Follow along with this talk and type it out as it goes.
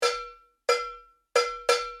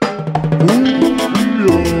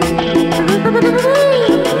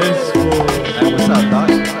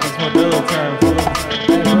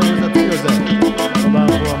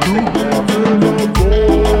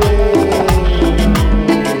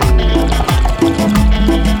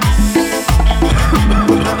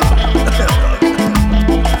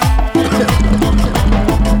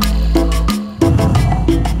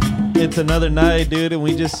another night, dude, and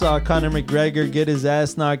we just saw Conor McGregor get his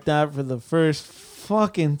ass knocked out for the first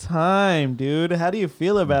fucking time, dude. How do you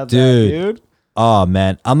feel about that, dude? Oh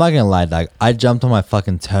man, I'm not gonna lie, dog. I jumped on my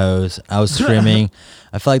fucking toes. I was screaming.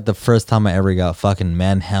 I felt like the first time I ever got fucking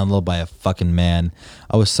manhandled by a fucking man.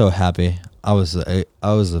 I was so happy. I was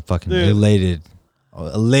a fucking elated,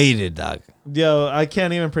 dog. Yo, I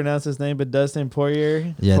can't even pronounce his name, but Dustin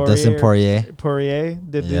Poirier. Yeah, Dustin Poirier.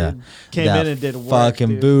 Came in and did work.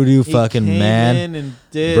 Fucking voodoo, fucking man. In and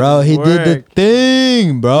did bro, he work. did the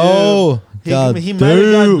thing, bro. Dude, he might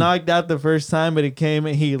have got knocked out the first time, but he came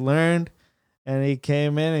and he learned. And he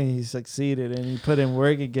came in and he succeeded and he put in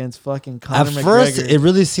work against fucking Conor McGregor. At first, it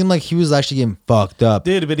really seemed like he was actually getting fucked up.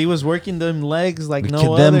 Dude, but he was working them legs like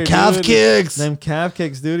them calf kicks. Them calf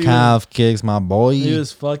kicks, dude. Calf kicks, my boy. He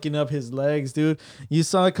was fucking up his legs, dude. You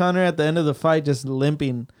saw Conor at the end of the fight just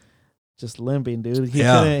limping. Dude.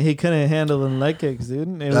 He couldn't handle the leg kicks,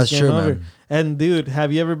 dude. That's true, over. man. And dude,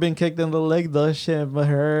 have you ever been kicked in the leg? That shit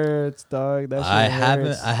hurts, dog. That shit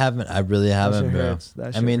hurts. I haven't. I really haven't, bro.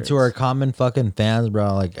 I mean, to our common fucking fans,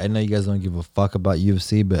 bro. Like, I know you guys don't give a fuck about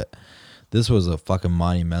UFC, but this was a fucking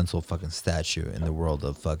monumental fucking statue in the world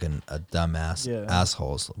of fucking a dumbass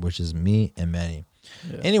assholes, which is me and Manny.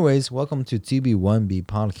 Yeah. Anyways, welcome to TB1B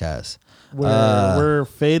podcast. We're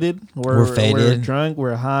faded. We're faded. We're drunk.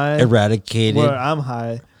 We're high. Eradicated. I'm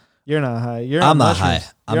high. You're not high. I'm not high.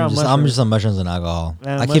 I'm just on mushrooms and alcohol.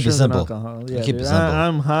 And I keep it simple. Yeah, I keep it simple.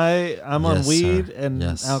 I'm high. I'm on weed and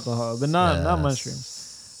alcohol, but not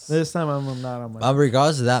mushrooms. This time I'm not on mushrooms. But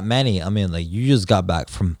regards to that, Manny, I mean, like, you just got back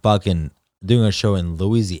from fucking doing a show in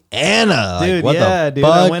Louisiana. Dude, like, what the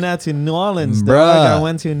fuck? I went out to New Orleans, dog. I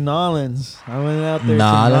went to New Orleans. I went out there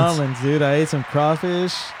to New Orleans, dude. I ate some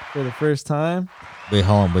crawfish for the first time. Wait,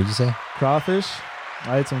 hold on. What'd you say? Crawfish.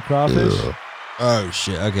 I ate some crawfish. Ugh. Oh,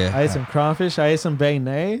 shit. Okay. I ate some crawfish. I ate some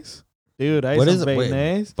beignets. Dude, I ate some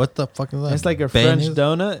beignets. Wait, what the fuck is that? It's like a French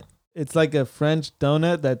donut. It's like a French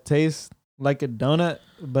donut that tastes like a donut,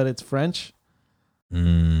 but it's French.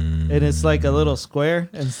 And it's like a little square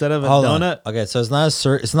instead of a donut. Okay, so it's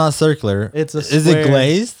not circular. It's a Is square. it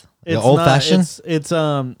glazed? Old fashioned?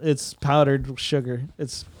 It's powdered sugar.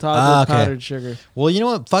 It's topped with powdered sugar. Well, you know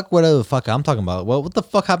what? Fuck whatever the fuck I'm talking about. Well, what the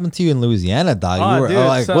fuck happened to you in Louisiana, dog? You were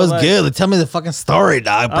like, what's good? Tell me the fucking story,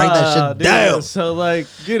 dog. Break that shit down. So like,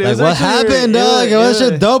 dude, it like, was what happened, dog? Was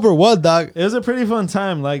that shit dope or what, dog? It was a pretty fun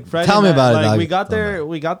time. Like Friday Tell me night, about it, dog.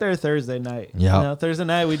 We got there Thursday night. Yeah. You know, Thursday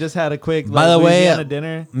night we just had a quick By the way,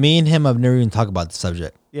 dinner. Me and him have never even talked about the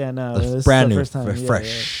subject. Yeah, no, it's this is brand the new, first time.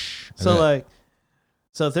 fresh. Yeah. So like.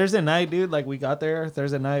 So Thursday night, dude, like we got there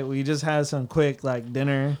Thursday night. We just had some quick like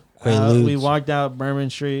dinner. We walked out Bourbon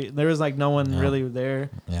Street. There was like no one really there.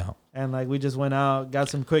 Yeah. And like we just went out, got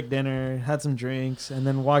some quick dinner, had some drinks, and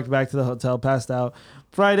then walked back to the hotel, passed out.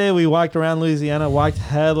 Friday, we walked around Louisiana, walked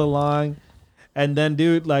hella long. And then,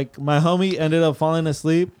 dude, like my homie ended up falling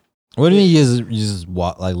asleep. What do you mean you just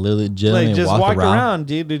walk, like literally just walked around,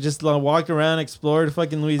 dude? We just like, walked around, explored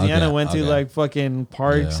fucking Louisiana, went to like fucking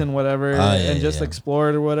parks and whatever, and just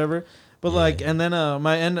explored or whatever. But like, and then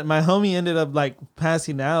my homie ended up like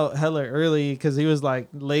passing out hella early because he was like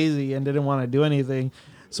lazy and didn't want to do anything.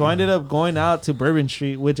 So I ended up going out to Bourbon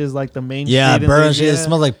Street, which is like the main street. Yeah, Bourbon Street. It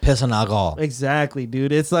smells like piss and alcohol. Exactly,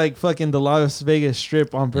 dude. It's like fucking the Las Vegas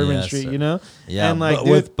Strip on Bourbon Street, you know? Yeah, and like,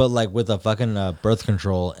 with a fucking birth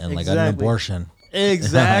control and like an abortion.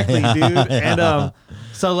 Exactly, dude. And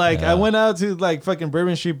so like I went out to like fucking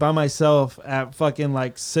Bourbon Street by myself at fucking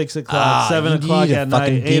like 6 o'clock, 7 o'clock at night,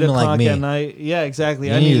 8 o'clock at night. Yeah, exactly.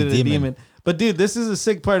 I needed a demon. But dude, this is a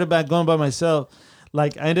sick part about going by myself.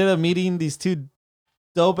 Like I ended up meeting these two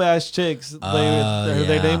dope ass chicks.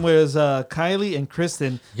 Their name was Kylie and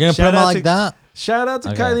Kristen. You're gonna put them like that? Shout out to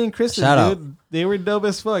Kylie and Kristen, dude. They were dope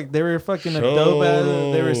as fuck. They were fucking a dope ass.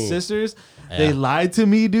 They were sisters. Yeah. They lied to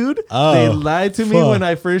me, dude. They lied to me when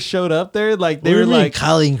I first showed up there. Like they were like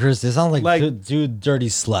Kylie and Kristen. It sounds like two dirty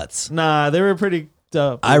sluts. Nah, they were pretty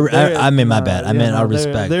dope. I mean, my bad. I meant I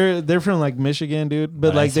respect. They're from like Michigan, dude.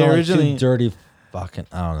 But like they originally like dirty. Fucking,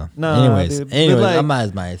 I don't know. No, anyways, like, I'm not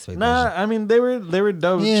as my expectation. Nah, I mean they were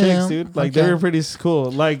dope chicks, dude. Like they were pretty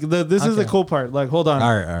cool. Like this is the cool part. Like hold on.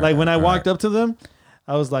 All right, like when I walked up to them,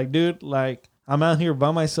 I was like, dude, like I'm out here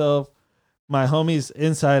by myself. My homie's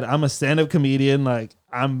inside. I'm a stand-up comedian. Like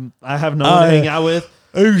I have no one to hang out with.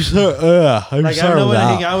 I have no one to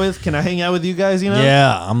hang out with. Can I hang out with you guys? You know?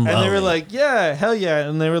 Yeah, And they were like, yeah, hell yeah.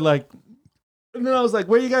 And they were like, and then I was like,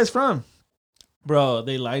 where are you guys from? Bro,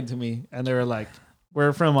 they lied to me, and they were like,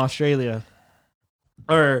 we're from Australia.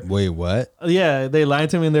 Or wait, what? Yeah, they lied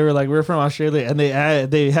to me and they were like, "We're from Australia," and they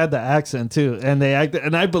had the accent too, and they acted,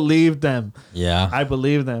 and I believed them. Yeah, I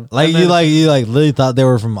believed them. Like you literally thought they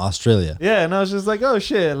were from Australia. Yeah, and I was just like, "Oh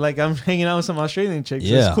shit!" Like I'm hanging out with some Australian chicks.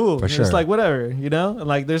 Yeah, it's cool. For sure. It's like whatever,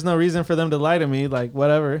 Like there's no reason for them to lie to me. Like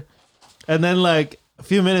whatever. And then like a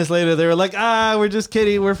few minutes later, they were like, we're just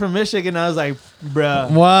kidding. We're from Michigan. I was like, bruh.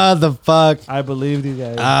 What the fuck? I believed you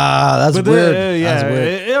guys. That's weird. Yeah. That's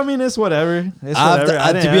weird. I mean, it's whatever. It's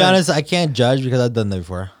whatever. To be honest, I can't judge because I've done that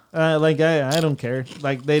before. I don't care.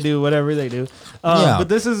 Like they do whatever they do. But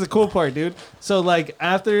this is the cool part, dude. So like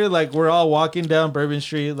after like we're all walking down Bourbon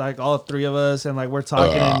Street, like all three of us, and like we're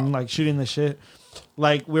talking and like shooting the shit.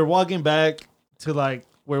 Like we're walking back to like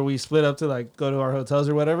where we split up to like go to our hotels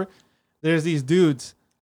or whatever. There's these dudes,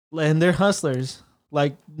 and they're hustlers.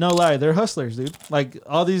 Like, no lie, they're hustlers, dude. Like,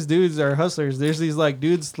 all these dudes are hustlers. There's these, like,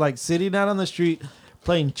 dudes, like, sitting out on the street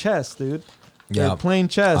playing chess, dude. They're playing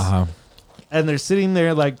chess. And they're sitting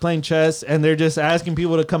there, like, playing chess, and they're just asking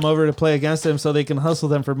people to come over to play against them so they can hustle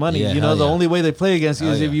them for money. Yeah, the only way they play against you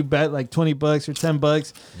is if you bet, like, $20 or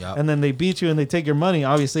 $10, and then they beat you and they take your money,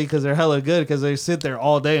 obviously, because they're hella good, because they sit there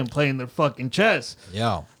all day and playing their fucking chess.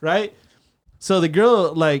 Yeah. Right? So the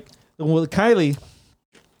girl, like... Well, Kylie,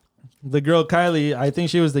 I think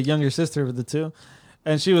she was the younger sister of the two,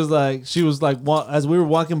 and she was like, as we were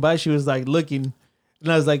walking by, she was like looking,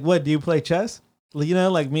 and I was like, "What? Do you play chess?"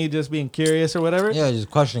 Like me just being curious or whatever. Yeah, just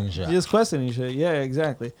questioning shit. Yeah,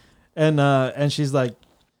 exactly. And she's like,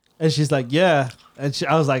 yeah, and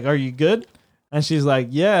I was like, "Are you good?" And she's like,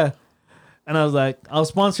 "Yeah," and I was like, "I'll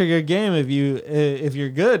sponsor your game if you're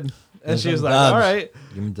good." And she was like, "All right,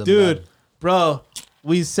 dude, bro."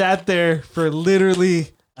 We sat there for literally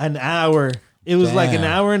an hour. It was like an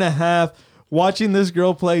hour and a half watching this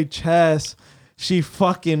girl play chess. She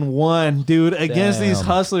fucking won, dude, against these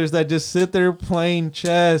hustlers that just sit there playing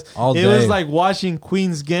chess. All day. It was like watching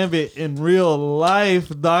Queen's Gambit in real life,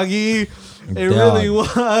 doggy. It really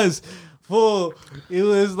was. Fool. It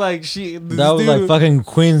was like that was like fucking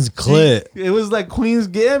Queen's clit. It was like Queen's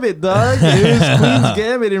Gambit, dog. It was Queen's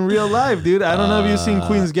Gambit in real life, dude. I don't know if you've seen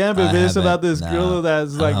Queen's Gambit, but it's about this girl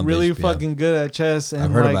that's like really fucking good at chess. And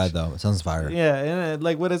I've heard like, about it though. It sounds fire. Yeah, and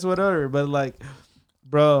like whatever. But like,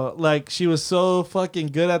 bro, like she was so fucking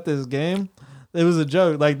good at this game. It was a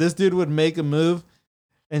joke. Like this dude would make a move,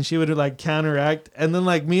 and she would like counteract, and then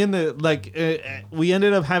like me and we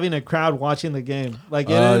ended up having a crowd watching the game. Like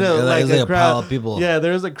it ended up like a crowd pile of people. Yeah,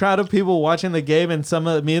 there was a crowd of people watching the game, and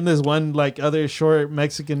me and this one like other short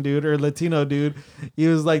Mexican dude or Latino dude. He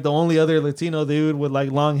was like the only other Latino dude with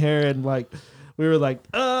like long hair, and like we were like,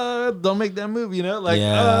 don't make that move, he's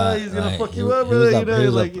gonna fuck you up, inner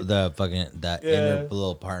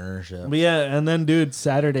little partnership. But yeah, and then dude,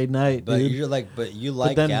 Saturday night, but dude, you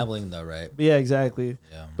like gambling though, right? Yeah, exactly.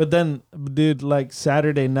 Yeah. But then, dude, like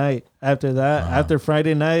Saturday night after that, after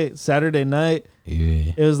Friday night, Saturday night,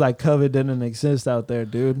 it was like COVID didn't exist out there,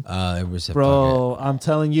 dude. It was bro. I'm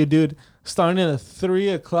telling you, dude. Starting at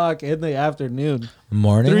 3:00 in the afternoon.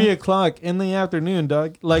 Morning? 3:00 in the afternoon,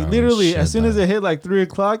 dog. Like literally, as soon as it hit like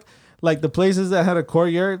 3:00, like the places that had a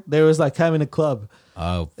courtyard, there was like having a club.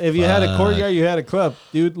 Oh, if you had a courtyard, you had a club,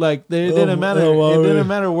 dude. Like it didn't matter. It didn't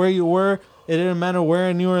matter where you were. It didn't matter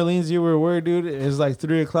where in New Orleans you were, dude. It was like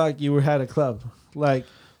 3:00. You had a club. Like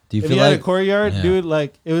if you had a courtyard, dude,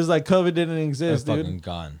 like it was like COVID didn't exist, dude. Fucking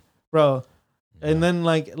gone, bro. And then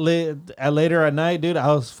like later at night, dude,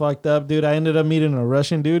 I was fucked up, dude. I ended up meeting a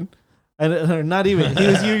Russian dude, and not even he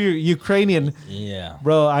was Ukrainian. Yeah,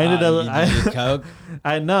 bro. I ended up coke?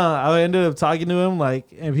 I ended up talking to him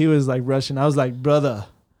like if he was like Russian. I was like, brother.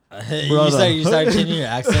 You started changing your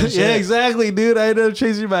accent. Yeah, exactly, dude. I ended up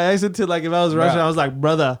changing my accent to like if I was Russian, I was like,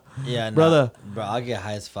 brother. Yeah, brother. Bro, I'll get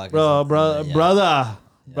high as fuck. Brother.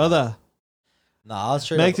 No, I was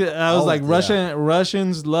straight I was like,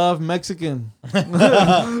 Russians love Mexican.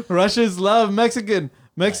 Russians love Mexican.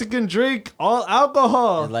 Mexican drink all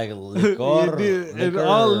alcohol. And like liquor.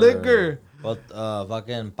 All liquor. But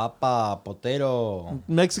fucking papa, potero.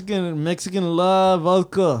 Mexican love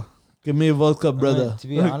vodka. Give me a vodka, brother. To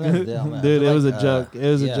be honest, dude, it was a joke. It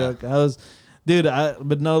was a joke.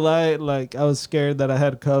 But no lie, like I was scared that I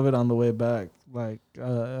had COVID on the way back. Like,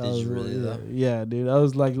 did you really though? Yeah, dude. I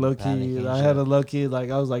was like low key. I had a low key. Like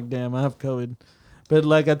I was like, damn, I have COVID. But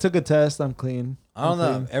like I took a test. I'm clean. I don't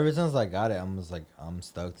know. Ever since I got it, I'm just like I'm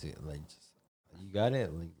stoked to like. Just, you got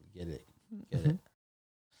it. Like get it.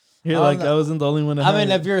 You're like I wasn't the only one. I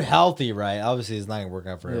mean, if you're healthy, right? Obviously, it's not gonna work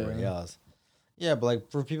out for everybody else. Yeah, but like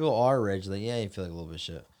for people who are rich, like you feel like a little bit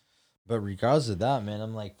shit. But regardless of that, man,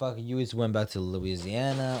 I'm like, fuck, you always went back to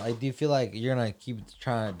Louisiana. Like, do you feel like you're gonna keep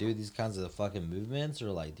trying to do these kinds of fucking movements,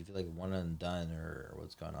 or like, do you feel like one and done, or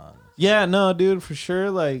what's going on? Yeah, no, dude, for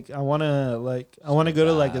sure. Like, I wanna go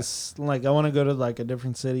to like a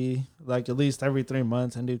different city, like at least every 3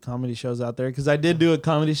 months, and do comedy shows out there. Because I did do a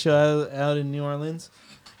comedy show out in New Orleans,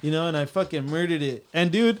 and I fucking murdered it.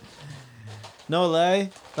 And dude, no lie,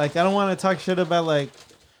 like I don't want to talk shit about like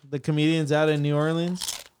the comedians out in New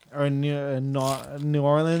Orleans. Or New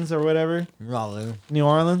Orleans or whatever. New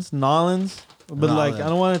Orleans. But like, I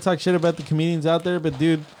don't want to talk shit about the comedians out there. But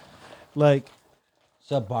dude, like,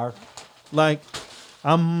 subpar. Like,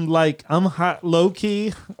 I'm low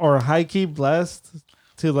key or high key blessed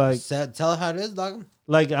to like tell how it is, dog.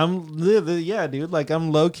 Like yeah, dude. Like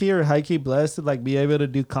I'm low key or high key blessed to like be able to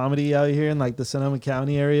do comedy out here in like the Sonoma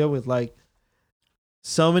County area with like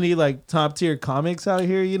so many like top tier comics out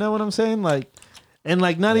here. You know what I'm saying? Like. And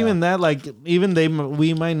like not even that, like even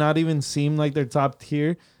we might not even seem like they're top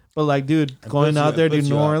tier, but like dude, going out there to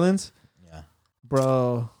New Orleans, yeah,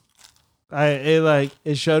 bro,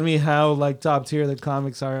 it showed me how like top tier the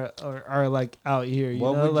comics are like out here.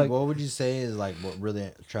 What would you say is like what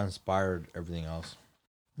really transpired everything else?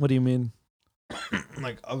 What do you mean?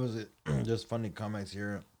 Like obviously, just funny comics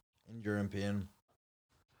here in your opinion.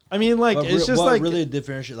 I mean, like, it's just like really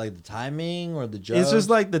differentiate, like the timing or the joke. It's just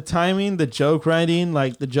like the timing, the joke writing,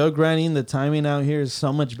 the timing out here is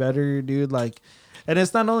so much better, dude. Like, and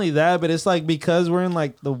it's not only that, but it's like because we're in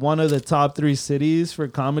like the one of the top 3 cities for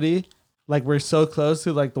comedy, like we're so close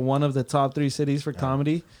to like the one of the top 3 cities for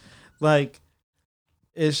comedy, like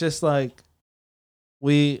it's just like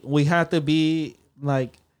we have to be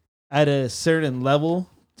like at a certain level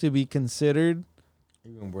to be considered.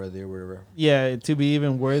 Even worthy or whatever. Yeah, to be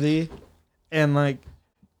even worthy. And like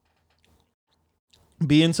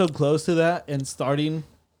being so close to that and starting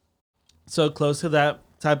so close to that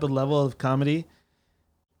type of level of comedy,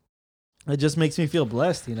 it just makes me feel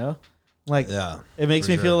blessed, Like, yeah, it makes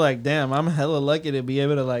me feel like, damn, I'm hella lucky to be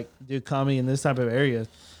able to like do comedy in this type of area.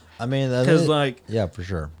 I mean, because like, yeah, for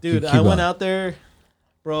sure, dude, I went out there,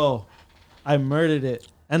 bro, I murdered it.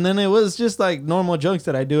 And then it was just like normal jokes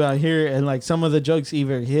that I do out here, and like some of the jokes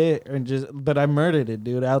either hit or but I murdered it,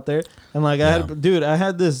 dude, out there. And like I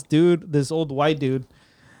had this old white dude.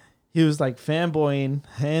 He was like fanboying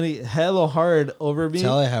hella hard over me.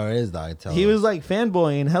 Tell it how it is, dog. He was like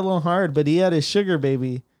fanboying hella hard, but he had his sugar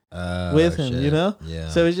baby with him, shit. Yeah.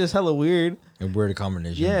 So it's just hella weird. A weird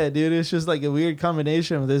combination. Yeah, dude. It's just like a weird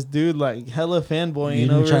combination of this dude like hella fanboying you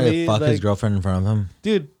didn't over try me. To fuck his girlfriend in front of him,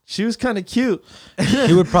 dude. She was kind of cute.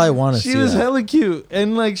 He would probably want to see She was hella cute.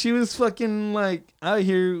 And like she was fucking like out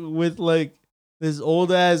here with like this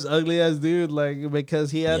old ass, ugly ass dude, like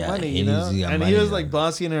because he had money, and money, he was like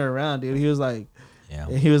bossing her around, dude. He was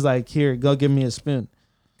like, here, go give me a spoon.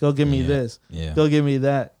 Go give me this. Yeah. Go give me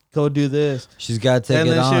that. Go do this. She's got to take it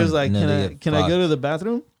on. And then she was like, can I go to the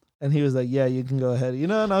bathroom? And he was like, yeah, you can go ahead.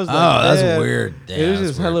 And I was like, that's weird. Damn, it was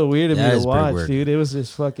just hella weird to me to watch, dude. It was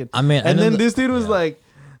just fucking. I mean, and then this dude was like,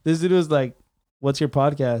 what's your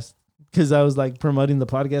podcast? Because I was like promoting the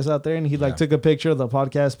podcast out there, and he like took a picture of the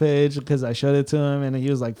podcast page because I showed it to him, and he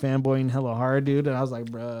was like fanboying hella hard, dude. And I was like,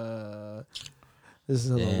 bruh, this is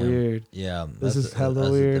hella weird. Yeah, this is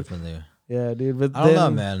hella weird. Yeah, dude. But I don't know,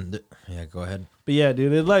 man. Yeah, go ahead. But yeah,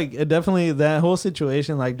 dude, it definitely, that whole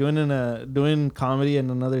situation, like doing comedy in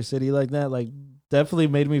another city like that, like definitely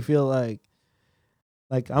made me feel like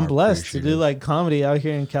I'm blessed to do like comedy out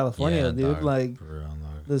here in California, dude. Dog, like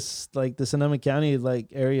this, like the Sonoma County like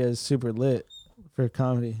area is super lit for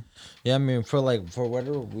comedy. Yeah, I mean for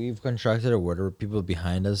whatever we've constructed or whatever people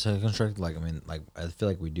behind us have constructed, like I mean, like I feel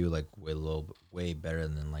like we do like way better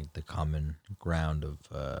than like the common ground of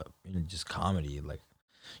just comedy. Like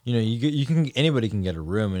you can anybody can get a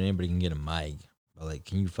room and anybody can get a mic, but like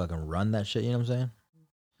can you fucking run that shit? You know what I'm saying?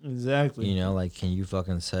 Exactly. Like can you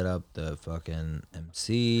fucking set up the fucking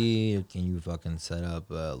MC? Can you fucking set up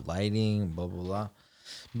lighting? Blah blah blah.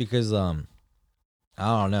 Because I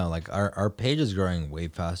don't know, like our page is growing way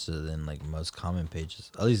faster than like most common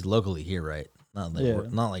pages, at least locally here, right? Not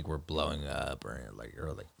like we're blowing up or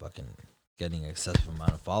like fucking getting excessive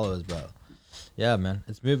amount of followers, but yeah, man,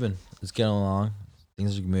 it's moving, it's getting along,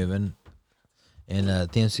 things are moving,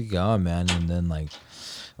 and things keep going, man. And then like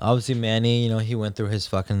obviously Manny, he went through his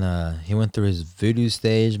fucking he went through his voodoo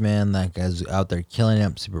stage, man. That guy's out there killing it.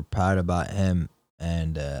 I'm super proud about him,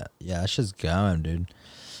 and yeah, it's just going, dude.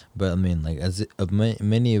 But I mean, like as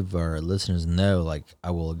many of our listeners know, like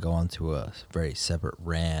I will go on to a very separate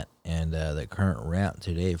rant, and the current rant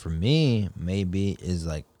today for me maybe is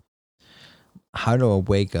like, how do I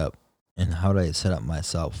wake up And how do I set up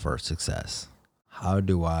myself for success? How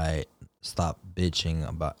do I stop bitching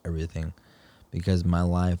about everything? Because my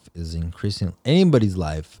life is increasing. Anybody's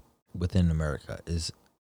life within America is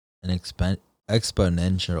an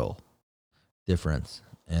exponential difference.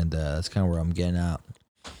 And that's kind of where I'm getting at.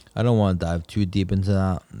 I don't want to dive too deep into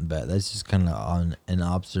that, but that's just kind of on an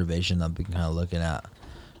observation I've been kind of looking at.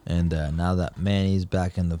 And now that Manny's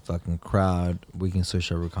back in the fucking crowd, we can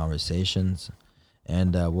switch over conversations.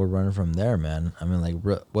 And we're running from there, man. I mean, like,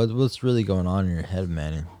 what's really going on in your head,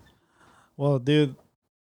 Manny? Well, dude,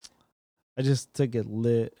 I just took it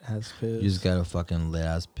lit as piss. You just got a fucking lit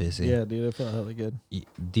ass pissy. Yeah, dude, I felt hella good.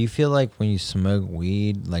 Do you feel like when you smoke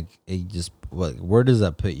weed, like, it just, where does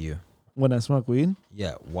that put you? When I smoke weed?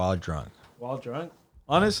 Yeah, while drunk. While drunk?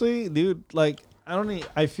 Honestly, dude, like,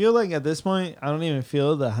 I feel like at this point, I don't even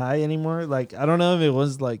feel the high anymore. Like, I don't know if it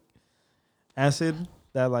was, like, acid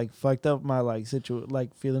that, like, fucked up my, like,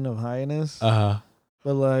 feeling of highness. But,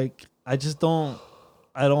 like, I don't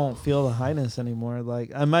feel the highness anymore.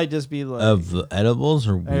 Like, I might just be, like... Of edibles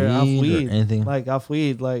or weed or anything? Like, off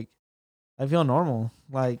weed. Like, I feel normal.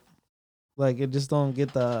 Like, it just don't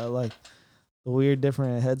get the, like... the weird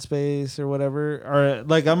different headspace or whatever, or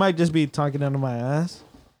like I might just be talking out of my ass,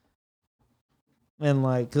 and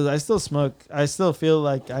like because I still smoke, I still feel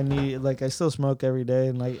like I still smoke every day,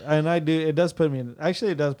 and I do. It does put me in a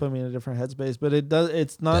different headspace, but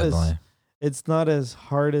it's not as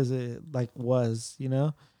hard as it like was, you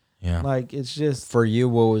know. Yeah, like it's just for you.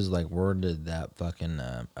 What was like? Where did that fucking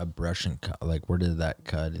aggression cut? Like, where did that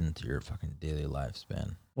cut into your fucking daily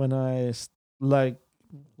lifespan? When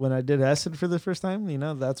I did acid for the first time, you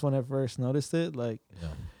know, that's when I first noticed it. Like,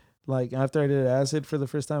 like after I did acid for the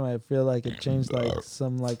first time, I feel like it changed like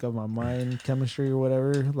some like of my mind chemistry or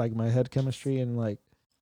whatever, like my head chemistry, and like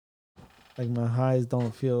my highs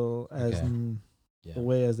don't feel as the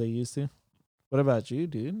way as they used to. What about you,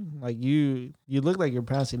 dude? Like you look like you're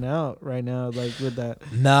passing out right now, like with that.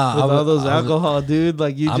 Nah, with all those alcohol, dude.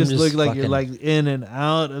 Like you just look like you're like in and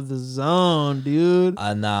out of the zone, dude.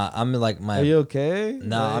 Nah, I'm like my. Are you okay?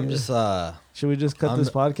 Nah, like, I'm just. Should we just cut this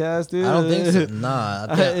podcast, dude? I don't think so. Nah,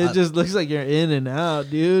 it just looks like you're in and out,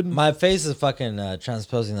 dude. My face is fucking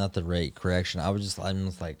transposing at the rate correction. I'm just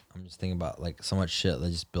thinking about like so much shit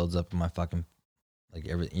that just builds up in my fucking like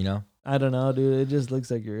everything, you know. I don't know, dude. It just looks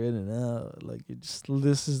like you're in and out. Like it just look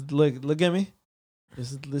at me.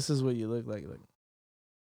 This is what you look like.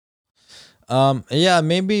 Yeah,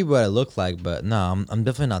 maybe what I look like, but no, I'm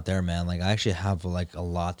definitely not there, man. Like I actually have like a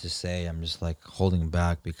lot to say. I'm just like holding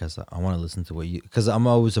back because I want to listen to because I'm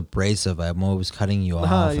always abrasive. I'm always cutting you off.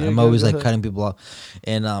 I'm always like cutting people off,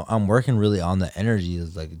 and I'm working really on the energy.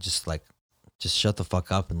 Is like just shut the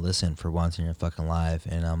fuck up and listen for once in your fucking life.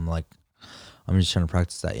 And I'm just trying to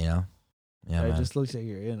practice that, you know. Yeah, it just looks like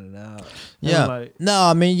you're in and out. Yeah, no,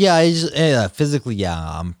 I mean, yeah, physically,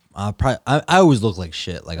 yeah. I always look like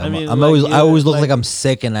shit. Like I always look like I'm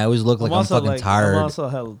sick, and I always look like I'm fucking tired. I'm also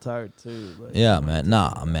hella tired too. Like, yeah, man.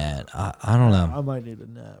 Nah, man. I don't know. I might need a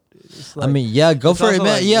nap, dude. Like, I mean, yeah, go for it,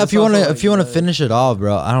 man. Like, yeah, if you wanna finish it off,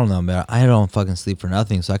 bro. I don't know, man. I don't fucking sleep for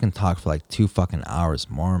nothing, so I can talk for like 2 fucking hours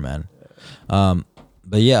more, man.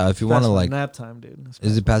 But yeah, if you want to like nap time, dude.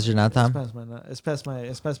 Is it past your nap time? It's past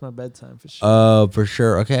my bedtime for sure. Oh, for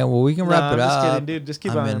sure. Okay, well we can wrap it up. Just kidding, dude. Just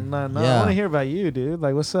keep on. I want to hear about you, dude.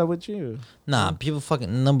 Like, what's up with you? Nah,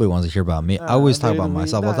 nobody wants to hear about me. I always talk about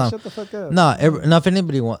myself all the time. Shut the fuck up. Nah, if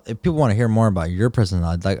people want to hear more about your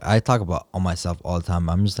personality, like I talk about myself all the time.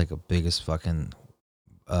 I'm just like a biggest fucking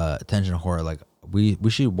attention whore. Like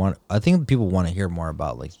I think people want to hear more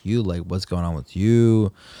about like you, like what's going on with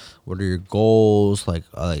you. What are your goals? Like,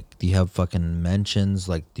 do you have fucking mentions?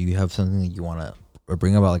 Like, do you have something that you want to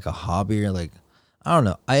bring about, like a hobby or like, I don't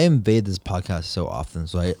know. I invade this podcast so often,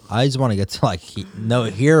 so I just want to get to like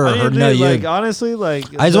hear you. Like honestly, like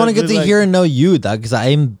I just want to get to hear and know you, because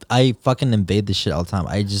I fucking invade this shit all the time.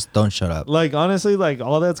 I just don't shut up. Like honestly, like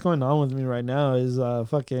all that's going on with me right now is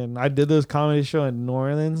fucking. I did this comedy show in New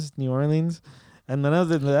Orleans. And then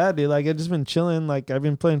other than that, dude, like I've just been chilling. Like I've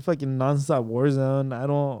been playing fucking nonstop Warzone.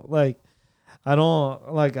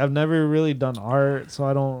 I've never really done art, so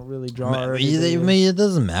I don't really draw. It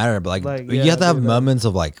doesn't matter, but you have to have moments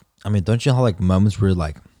of like. I mean, don't you have like moments where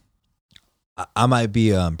like, I might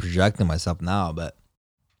be projecting myself now, but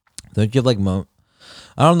don't you have like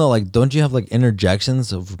I don't know, like don't you have like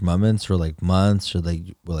interjections of moments or like months or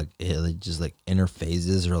just like inner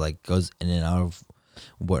phases or like goes in and out of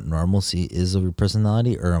what normalcy is of your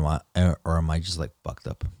personality, or am I just like fucked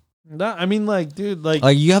up? No, I mean like, dude, like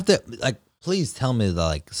you have to like please tell me that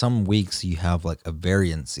like some weeks you have like a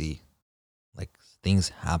variancy, like things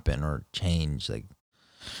happen or change, like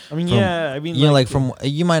I mean, yeah. I mean, you know, like from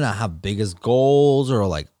you might not have biggest goals or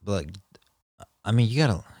like. I mean, you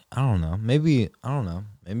gotta. I don't know. Maybe I don't know.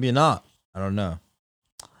 Maybe not. I don't know.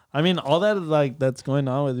 I mean, all that like that's going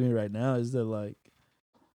on with me right now is that like.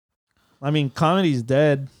 I mean, comedy's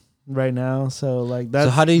dead right now, so like that's.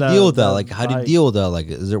 So how do you deal with that? Like, how do you deal with that? Like,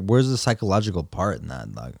 where's the psychological part in that?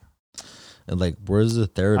 Like, where's the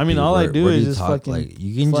therapy? I mean, all I do is just fucking like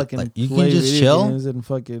you can just chill and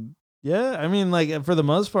fucking yeah. I mean, like for the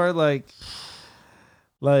most part, like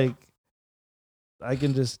I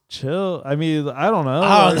can just chill. I mean, I don't know.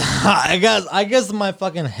 I guess my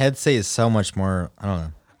fucking headset is so much more. I don't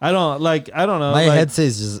know. I don't know. My headset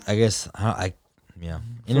is just. I guess yeah.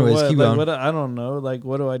 Anyways, keep going. I don't know. Like,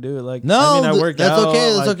 what do I do? Like, no, I mean, I work that's out.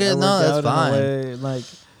 Okay. That's like, okay. No, that's fine. Like,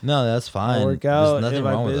 no, that's fine. I work out. There's nothing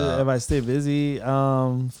wrong with that. If I stay busy,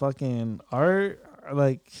 fucking art.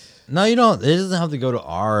 Like, no, you don't. It doesn't have to go to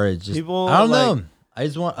art. It's just people. I don't know. I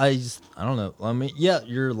don't know. I mean, yeah,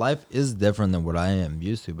 your life is different than what I am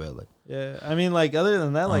used to, but like. Yeah, I mean, like other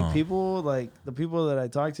than that, like people, like the people that I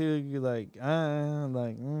talk to, like, I don't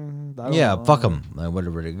know. Fuck them. Like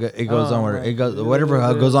whatever it goes on, whatever it goes, whatever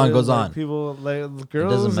goes on, goes on. People like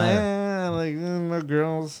girls, it doesn't matter. Like no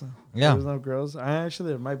girls. Yeah, there's no girls.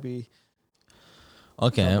 There might be.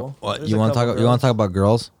 Okay, what you want to talk? You want to talk about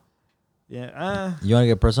girls? Yeah. You want to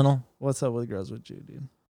get personal? What's up with girls with you, dude?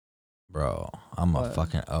 Bro, I'm a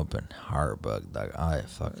fucking open heart bug. Dog. I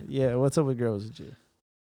fuck. Yeah, what's up with girls with you?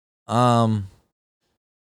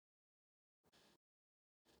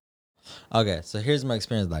 Okay, so here's my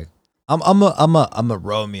experience. Like, I'm a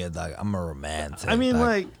Romeo, dog. I'm a romantic. I mean, dog.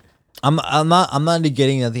 like, I'm not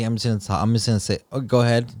negating nothing. I'm just gonna say. Oh, go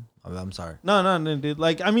ahead. I'm sorry. No, dude.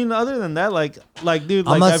 Like, I mean, other than that, like, dude,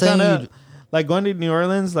 like, I found out, like, going to New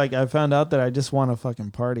Orleans, like, I found out that I just want to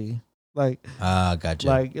fucking party. Like, gotcha.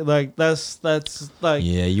 Like that's like,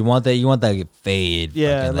 yeah, you want that fade.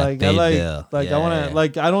 Yeah, like fade I want to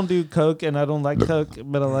like, I don't do coke and I don't like coke,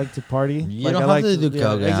 but I like to party. You like, don't have to do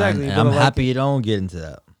coke, exactly. And I'm happy you don't get into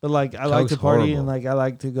that. But like, I like to party and like I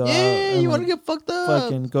like to go out. Yeah, you want to get fucked up.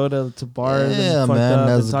 Fucking go to bars and fucked up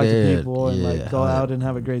and talk to people and like go out and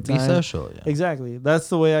have a great time. Be social. Yeah. Exactly. That's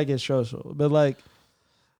the way I get social. But like.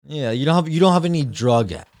 Yeah, you don't have any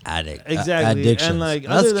drug addictions. And like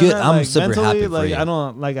that's good. That, I'm like, super happy for like, you. I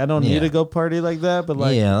don't need to go party like that. But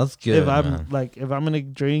like, yeah, that's good. If I'm gonna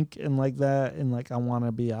drink and like that, and like I want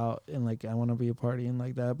to be out and like I want to be a party and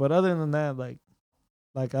like that. But other than that, like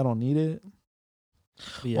I don't need it.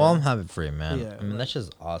 Yeah. Well, I'm happy for you, man. Yeah, I mean, that's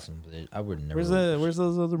just awesome. I would never. Where's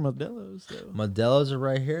those other Modelo's though? Modelo's are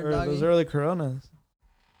right here. Those are the Coronas.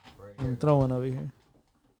 I'm throwing over here.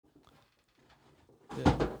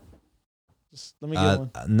 Yeah. Just let me get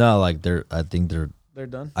one. No, like I think they're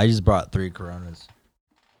done. I just brought 3 Coronas.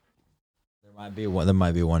 There might be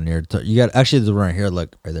one here. You got actually the one right here.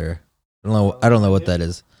 Look right there. I don't know what that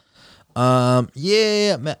is.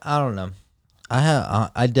 Yeah, man. I don't know.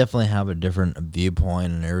 I definitely have a different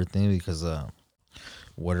viewpoint and everything because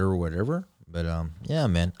whatever. But yeah,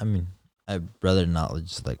 man. I mean, I'd rather not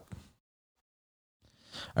just like.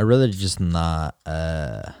 I'd rather just not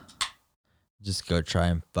just go try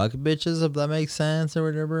and fuck bitches, if that makes sense or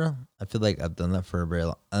whatever. I feel like I've done that for a very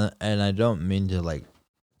long, and I don't mean to like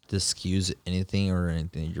excuse anything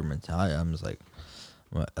your mentality. I'm just like,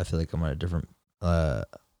 I feel like I'm on a different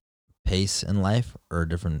pace in life or a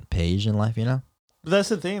different page in life, you know. But that's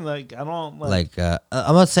the thing. Like, I don't like. I'm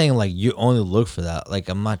not saying like you only look for that. Like,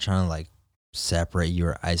 I'm not trying to like separate you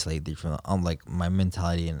or isolate you from. I'm like my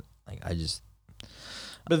mentality and like I just.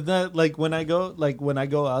 But that like when I go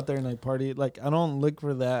out there and I party, like I don't look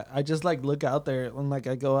for that. I just like look out there and like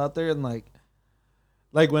I go out there and like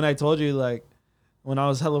when I told you like when I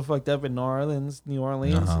was hella fucked up in New Orleans,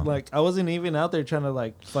 like I wasn't even out there trying to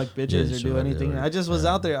like fuck bitches or do anything. I just was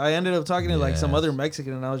out there. I ended up talking to like some other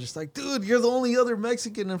Mexican and I was just like, dude, you're the only other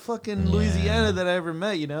Mexican in fucking Louisiana that I ever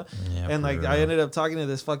met, you know? Yeah, and like I ended up talking to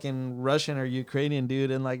this fucking Russian or Ukrainian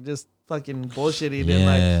dude and like just fucking bullshitting and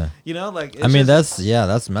like, you know, like I mean that's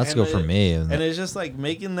Mexico for me. And it's just like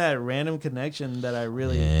making that random connection that I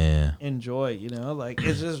really enjoy, you know? Like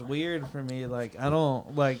it's just weird for me. Like I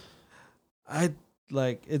don't like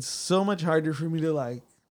it's so much harder for me to like.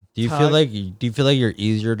 Do you feel like you're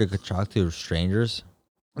easier to talk to strangers?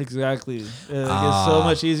 Exactly. It's so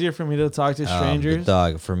much easier for me to talk to strangers.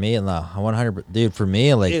 Dog, for me, 100. Dude, for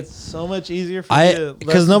me, like it's so much easier for me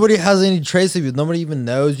because nobody has any trace of you. Nobody even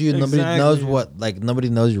knows you. Exactly. Nobody knows nobody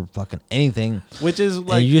knows you're fucking anything. Which is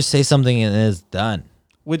like and you just say something and it's done.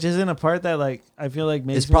 Which isn't a part that like I feel like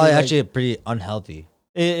makes it's probably me, actually pretty unhealthy.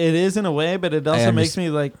 It is in a way, but it also makes me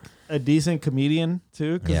like a decent comedian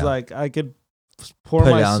too, because like I could pour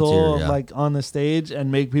my soul like on the stage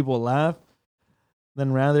and make people laugh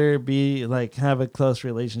than rather be like have a close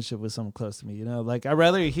relationship with someone close to me. You know, like I'd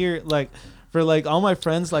rather hear like for like all my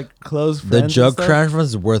friends, like close friends. The joke transference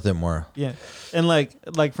is worth it more. Yeah, and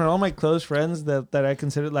like for all my close friends that I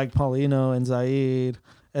consider like Paulino and Zaid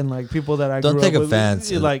and like people that I don't take offense.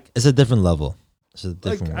 Like it's a different level. It's a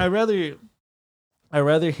different. Like, I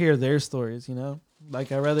rather hear their stories. You know,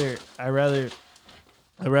 like I rather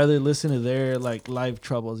listen to their like life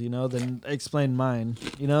troubles, you know, than explain mine.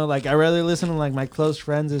 You know, like I rather listen to like my close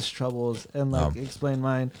friends' troubles and like explain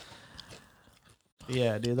mine.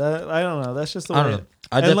 Yeah, dude. That I don't know. That's just the way.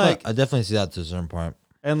 I definitely see that to a certain point.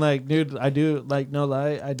 And like, dude, I do like no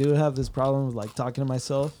lie. I do have this problem with like talking to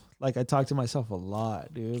myself. Like I talk to myself a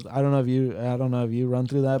lot, dude. I don't know if you run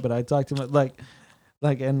through that, but I talk to my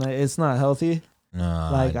like, and it's not healthy. No,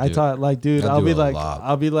 like I talk like, dude, I'll be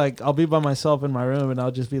by myself in my room and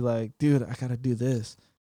I'll just be like, dude, I gotta do this.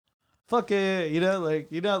 Fuck it, you know,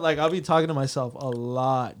 like I'll be talking to myself a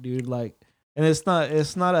lot, dude. Like, and it's not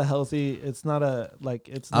a healthy thing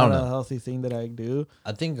that I do.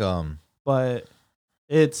 I think but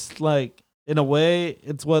it's like in a way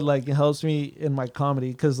it's what like helps me in my comedy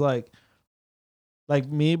because like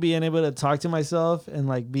me being able to talk to myself and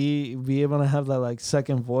like be able to have that like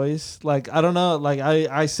second voice. Like, I don't know, like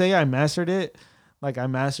I say I mastered it. Like I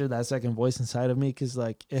mastered that second voice inside of me because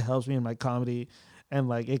like it helps me in my comedy and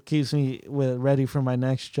like it keeps me ready for my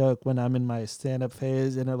next joke when I'm in my stand-up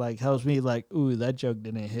phase, and it like helps me like, ooh, that joke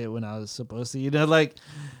didn't hit when I was supposed to, you know, like,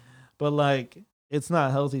 but like it's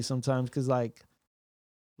not healthy sometimes because like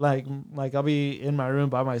I'll be in my room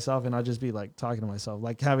by myself and I'll just be like talking to myself,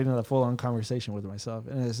 like having a full on conversation with myself.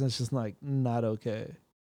 And it's just like not okay.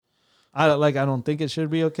 I don't think it should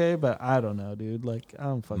be okay, but I don't know, dude. Like I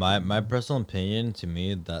don't fucking my personal opinion to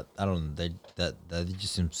me that I don't that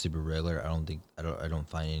just seems super regular. I don't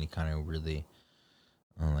find any kind of really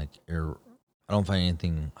I don't find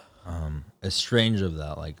anything strange of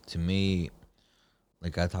that. Like to me,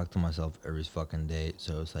 like I talk to myself every fucking day,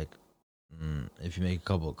 so it's like if you make a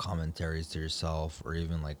couple of commentaries to yourself or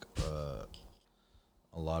even like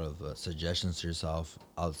a lot of suggestions to yourself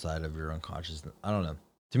outside of your unconscious, I don't know,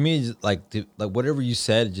 to me it's like whatever you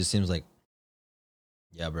said, it just seems like,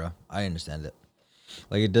 yeah bro, I understand it.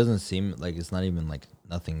 Like it doesn't seem like it's not even like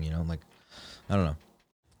nothing, you know, like I don't know.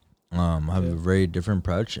 I have a very different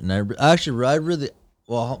approach, and I really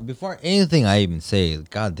well, before anything I even say,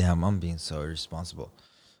 goddamn, I'm being so irresponsible.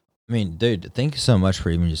 I mean, dude, thank you so much for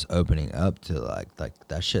even just opening up to like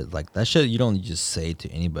that shit. Like that shit you don't just say to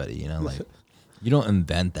anybody, you know, like you don't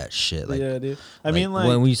invent that shit. Like, yeah, dude. I mean, like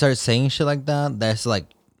when you start saying shit like that, that's like,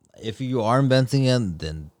 if you are inventing it,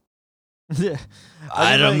 then yeah,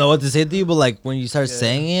 I don't know what to say to you. But like when you start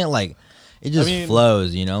saying it, like it just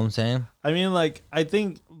flows. You know what I'm saying? I mean, like I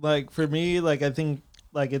think like for me, like I think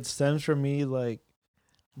like it stems from me like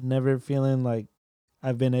never feeling like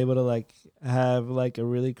I've been able to like have like a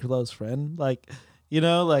really close friend, like, you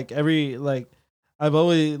know, like I've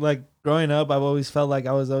always like growing up, I've always felt like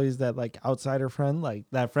I was always that like outsider friend, like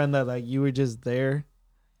that friend that like you were just there,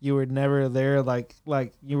 you were never there, like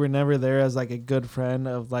you were never there as like a good friend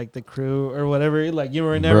of like the crew or whatever, like you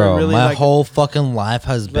were never really. My like, whole fucking life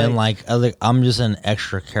has been like I'm just an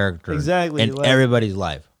extra character, exactly, in everybody's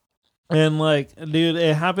life. And like, dude,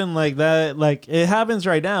 it happened like that. Like, it happens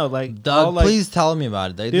right now. Like, Doug, please tell me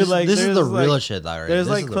about it. Like, dude, this is the real shit. Like, there's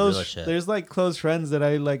like there's like close friends that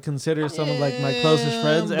I like consider some of like my closest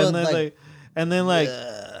friends, and then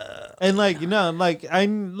you know, like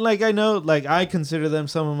I know, like I consider them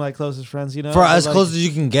some of my closest friends. You know, for as close as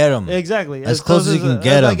you can get them. Exactly, as close as you can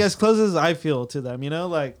get them. Like as close as I feel to them. You know,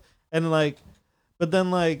 like and like, but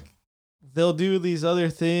then like they'll do these other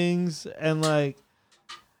things and like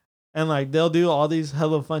they'll do all these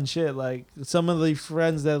hella fun shit. Like some of the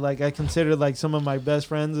friends that like I consider like some of my best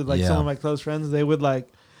friends and like some of my close friends, they would go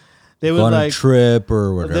on like a trip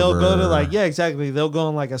or whatever. They'll go to like, yeah, exactly. They'll go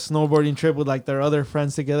on like a snowboarding trip with like their other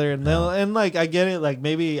friends together, and and like I get it. Like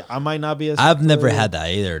maybe I might not be as. I've never had that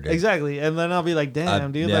either, dude. Exactly, and then I'll be like,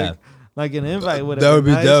 damn, dude, like an invite would. That would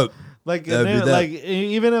be nice. Dope. Like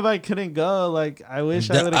even if I couldn't go, like I wish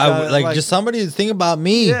I would have got like just somebody to think about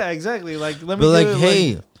me. Yeah, exactly. Like let me be like,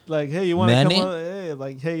 hey. Like, hey, you want to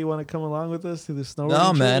come? Hey, you want to come along with us to the snowboarding?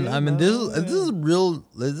 No, man. I mean, this is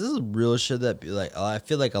real shit that like I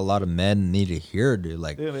feel like a lot of men need to hear, dude.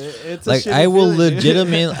 Like, dude, it's like I will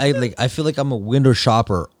legitimately I feel like I'm a window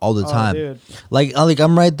shopper all the time. Dude. Like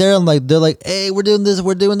I'm right there. I'm like, they're like, hey, we're doing this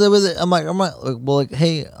with it. I'm like, well, like,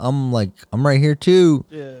 hey, I'm right here too.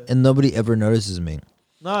 Yeah. And nobody ever notices me.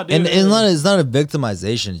 No, dude, it's not a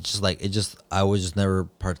victimization. It's just like I was just never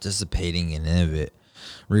participating in any of it,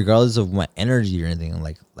 regardless of my energy or anything.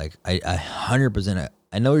 Like I 100%.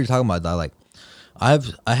 I know what you're talking about, dog. Like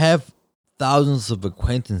I have thousands of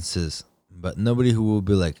acquaintances, but nobody who will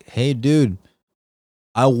be like, hey, dude,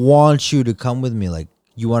 I want you to come with me. Like,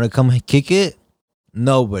 you want to come kick it?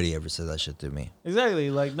 Nobody ever says that shit to me. Exactly.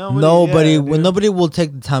 Like nobody. When nobody will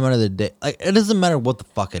take the time out of their day. Like, it doesn't matter what the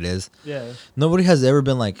fuck it is. Yeah. Nobody has ever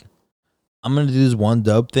been like, I'm gonna do this one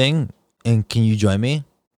dope thing, and can you join me?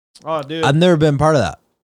 Oh, dude. I've never been part of that.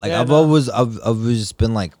 Like, I've always just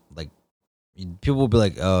been like people will be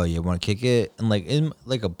like, oh, you want to kick it, and like in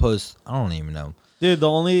like a post, I don't even know. Dude, the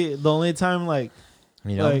only time like.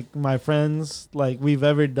 You know? Like my friends, like we've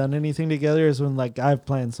ever done anything together is when like I've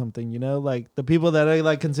planned something, you know, like the people that I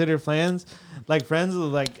like consider friends, like friends,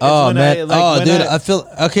 like oh man, I feel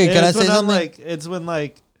okay. Can I say something? Like it's when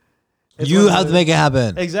like you have to make it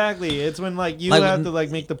happen. Exactly, it's when like you have to like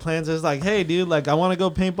make the plans. It's like, hey, dude, like I want to go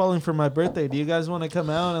paintballing for my birthday. Do you guys want to come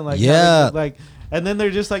out and like like. And then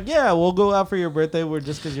they're just like, yeah, we'll go out for your birthday. We're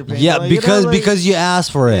just because you're paying. Yeah, because you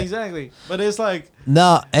asked for it. Exactly. But it's like,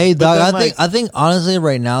 no, hey dog. I think honestly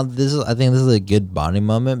right now this is a good bonding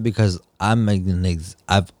moment because I've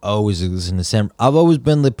always listened to Sam. I've always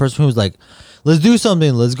been the person who's like, let's do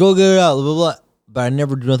something. Let's go get it out. Blah, blah, blah. But I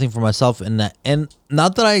never do nothing for myself. And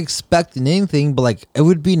not that I expect anything, but like it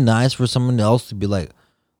would be nice for someone else to be like,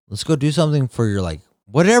 let's go do something for your like.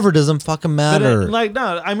 Whatever, doesn't fucking matter. Like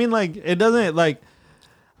no, I mean like it doesn't like.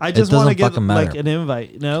 I just want to get like an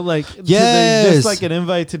invite, you know, like just like an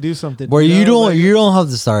invite to do something. Where you don't have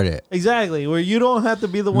to start it. Exactly, where you don't have to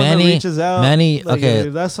be the one that reaches out. Like, okay,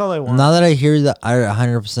 that's all I want. Now that I hear that, I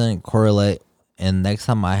 100% correlate. And next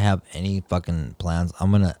time I have any fucking plans,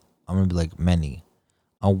 I'm gonna be like, Manny,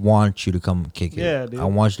 I want you to come kick it. Yeah, dude. I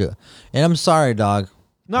want you to, and I'm sorry, dog.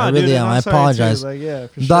 No, I really am. I apologize, like, yeah,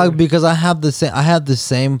 for dog, sure. because I have the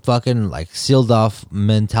same fucking like sealed off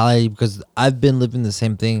mentality because I've been living the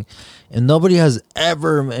same thing, and nobody has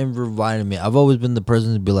ever invited me. I've always been the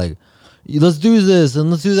person to be like, let's do this and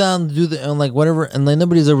let's do that and do that and like whatever, and like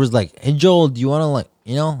nobody's ever was like, hey Joel, do you want to like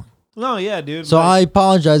No, yeah, dude. So I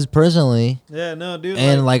apologize personally. Yeah, no, dude.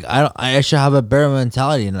 And like I should have a better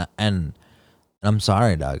mentality, and I'm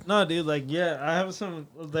sorry, dog. No, dude. Like, yeah, I have some.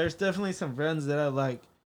 There's definitely some friends that I like.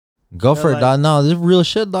 Go for it, dog. No, this is real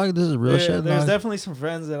shit, dog. This is real shit, There's dog. Definitely some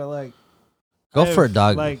friends that I like. Go for it,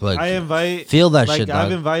 dog. Like I invite. Feel that shit, dog.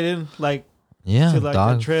 I've invited like. Yeah, to like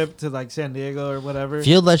dog. a trip to like San Diego or whatever.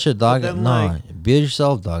 Feel that shit, dog. Then, no, be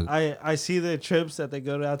yourself, dog. I see the trips that they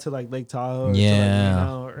go out to like Lake Tahoe. Or yeah.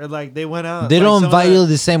 to, like, or like they went out. They don't invite you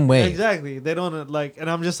the same way. Exactly. They don't like, and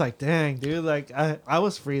I'm just like, dang, dude. Like I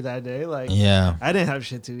was free that day. Like yeah, I didn't have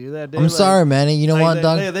shit to do that day. I'm sorry, man. You know what,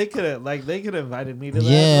 dog? They could have invited me to that.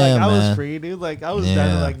 Yeah, like I man. was free, dude. Like I was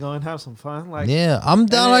down to like go and have some fun. Like yeah, I'm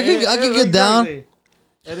down. I could get down.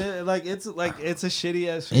 And it's a shitty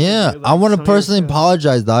ass. Yeah, like, I want to personally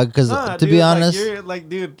apologize, dog. Because to be honest,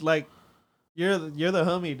 like, you're you're the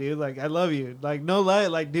homie, dude. Like I love you. Like no lie,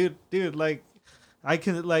 like dude, like I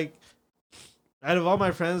can like out of all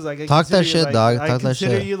my friends, like I talk that shit, like, dog. I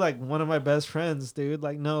consider you like one of my best friends, dude.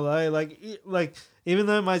 Like no lie, like even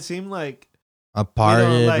though it might seem like apart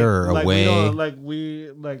or away, like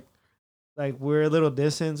we're a little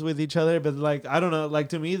distance with each other, but like I don't know, like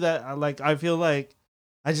to me that like I feel like.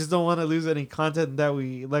 I just don't want to lose any content that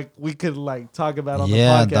we could like talk about on the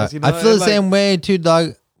podcast. Dog. You know? I feel the same way too,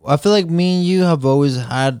 dog. I feel like me and you have always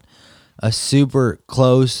had a super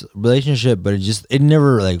close relationship, but it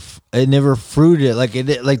never fruited.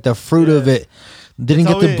 Like the fruit of it didn't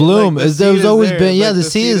get to bloom. Like, there's always been the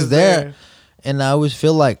seed is there. And I always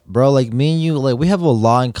feel like, bro, like me and you, like we have a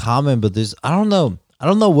lot in common, but there's I don't know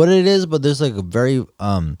what it is, but there's like a very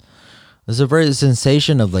there's a very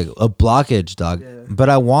sensation of like a blockage, dog. Yeah. But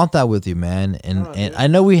I want that with you, man. And I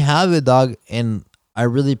know we have it, dog. And I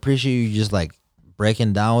really appreciate you just like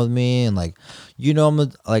breaking down with me and like, I don't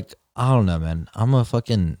know, man. I'm a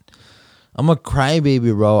crybaby,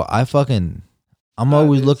 bro. I'm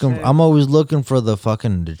always looking for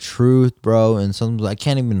the truth, bro. And sometimes I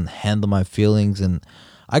can't even handle my feelings, and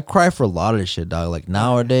I cry for a lot of shit, dog. Like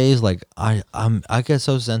nowadays, like I get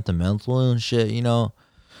so sentimental and shit, you know.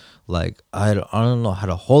 Like I don't know how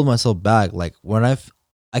to hold myself back. Like when I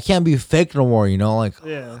can't be fake no more, you know. Like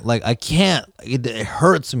like I can't. It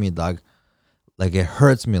hurts me, dog. Like it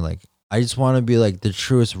hurts me. Like I just want to be like the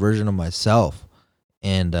truest version of myself.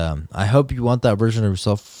 And I hope you want that version of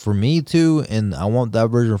yourself for me too, and I want that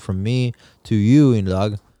version from me to you, and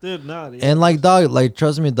dog. Dude, not. And like, dog, like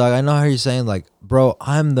trust me, dog. I know how you're saying, like, bro,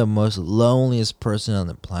 I'm the most loneliest person on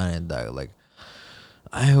the planet, dog. Like,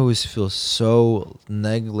 I always feel so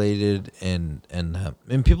neglected, and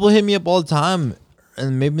people hit me up all the time,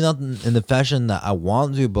 and maybe not in the fashion that I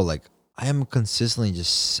want to, but like I am consistently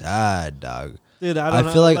just sad, dog. Dude,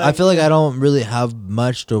 I feel like I don't really have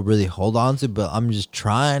much to really hold on to, but I'm just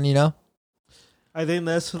trying, you know. I think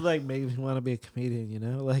that's what like makes me want to be a comedian, you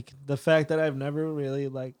know, like the fact that I've never really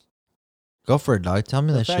like. Go for it, dog. Tell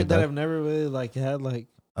me that shit. The fact that I've never really like had like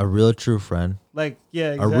a real true friend. Like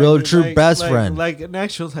exactly. A real true best friend. Like an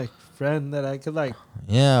actual like friend that I could like.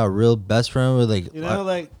 Yeah, a real best friend with like. You know,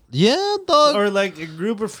 like. Yeah, dog. Or like a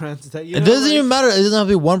group of friends that you. It doesn't even matter. It doesn't have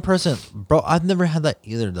to be one person, bro. I've never had that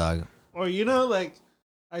either, dog. Or you know, like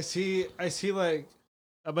I see like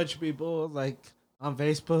a bunch of people like on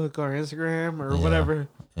Facebook or Instagram or whatever.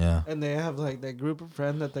 Yeah. And they have like that group of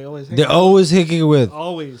friends that they always. They're always hanging with.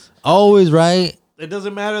 Always, right? It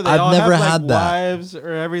doesn't matter. They all never have, like, had wives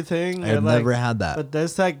or everything. I've never had that. But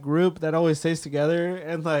there's that group that always stays together,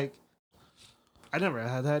 and like, I never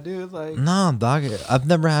had that, dude. Like, no, dog. I've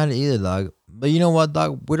never had it either, dog. But you know what,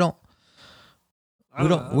 dog? We don't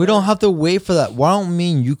have to wait for that. Why don't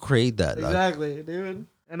me and you create that? Exactly, dog? Dude.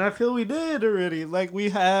 And I feel we did already. Like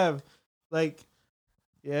we have, like,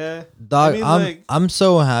 yeah, dog. I mean, I'm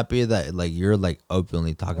so happy that like you're like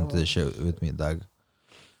openly talking to this shit with me, dog.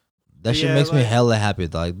 That shit makes me hella happy,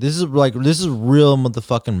 dog. This is real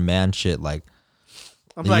motherfucking man shit. Like,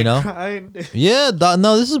 I'm like, know? Crying. Yeah, dog.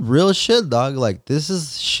 No, this is real shit, dog. Like, this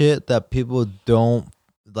is shit that people don't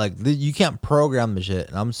like. You can't program the shit,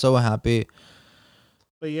 and I'm so happy.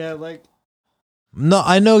 But yeah, like, no,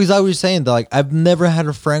 I know exactly what you're saying. Dog. Like, I've never had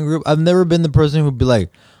a friend group. I've never been the person who'd be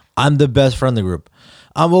like, I'm the best friend in the group.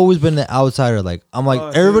 I've always been the outsider. Like, I'm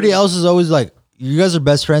like everybody else is always like. You guys are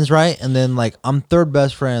best friends, right? And then like I'm third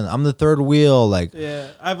best friend. I'm the third wheel. Like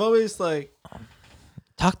I've always like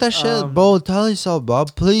talk that shit, bro. Tell yourself,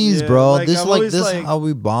 Bob, please, bro. Like, this is how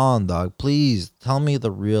we bond, dog. Please tell me the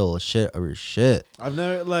real shit of your shit. I've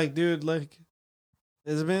never like, dude, like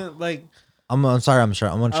it's been like I'm sorry. I'm sure.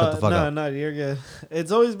 I'm gonna shut the fuck up. No, you're good.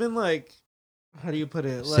 It's always been like. How do you put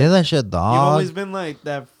it? Like, say that shit, dog. You've always been like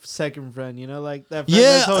that second friend, you know, like that.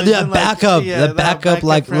 Friend backup, the backup,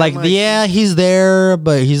 like, yeah, he's there,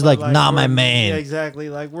 but he's like not my man. Yeah, exactly.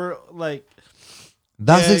 Like we're like.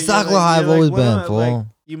 That's exactly how I've always been, fool. Like,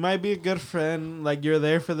 you might be a good friend, like you're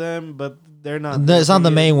there for them, but they're not. It's not the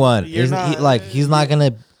main one. He's not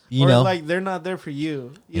gonna, you know, like they're not there for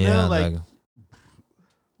you. You know, like.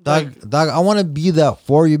 Dog, I want to be that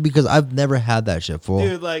for you because I've never had that shit, fool.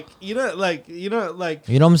 Dude, like, you know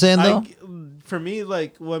what I'm saying, though? For me,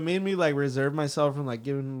 like, what made me, like, reserve myself from, like,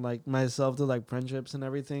 giving, like, myself to, like, friendships and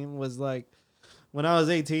everything was, like, when I was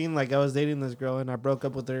 18, like, I was dating this girl and I broke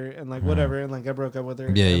up with her and, like, whatever, and, like, I broke up with her.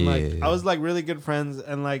 I was, like, really good friends,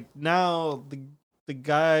 and, like, now the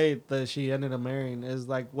guy that she ended up marrying is,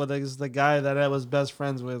 like, is the guy that I was best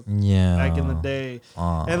friends with back in the day.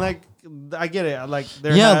 And, like, I get it. Like,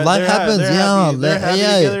 life happens. They're happy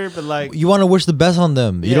together, but like, you want to wish the best on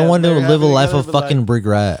them. You don't want to live a life of fucking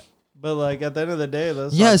regret. But like at the end of the day,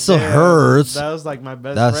 that's it still hurts. That was like my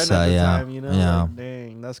best friend at the time. You know, like,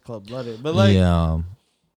 dang, that's cold blooded. But like,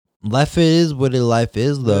 life is what life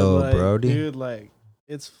is, though, like, bro. Dude, like,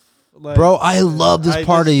 it's like, bro. I love this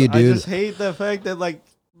part of you, dude. I just hate the fact that like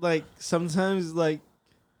sometimes like.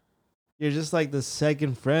 You're just like the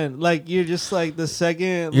second friend. Like you're just like the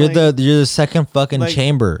second. You're the second fucking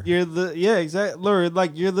chamber. You're exactly. Lord,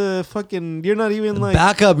 like you're the fucking. You're not even like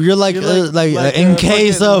backup. You're like in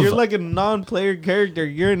case fucking, of. You're like a non-player character.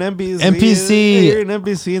 You're an NPC. You're an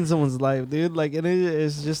NPC in someone's life, dude. Like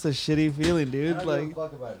it's just a shitty feeling, dude. I don't give a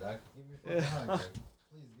fuck about it, Doc. Give me a fucking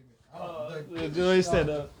hug, please give me. Joey,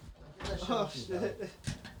 stand up. Oh shit.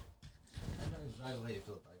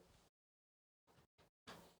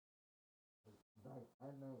 I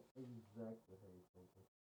know exactly how you feel.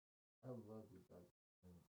 I love you, Doug.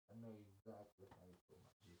 I know exactly how you feel.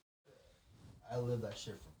 I live that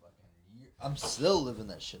shit for fucking years. I'm still living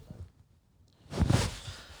that shit.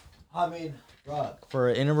 I mean, bro, for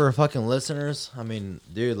any of our fucking listeners, I mean,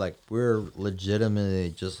 dude, like, we're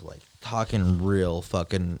legitimately just, like, talking real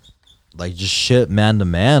fucking, like, just shit man to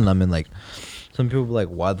man. I mean, like, some people be like,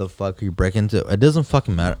 why the fuck are you breaking into it? It doesn't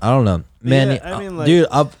fucking matter. I don't know. Man, I mean, like, dude,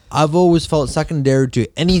 I've always felt secondary to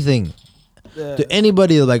anything. To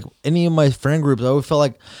anybody, like any of my friend groups, I always felt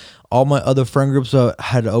like all my other friend groups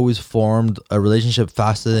had always formed a relationship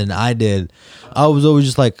faster than I did. I was always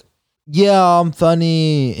just like, yeah, I'm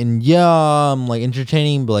funny and yeah, I'm like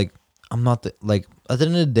entertaining, but like I'm not like at the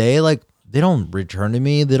end of the day, like they don't return to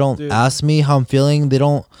me. They don't ask me how I'm feeling. They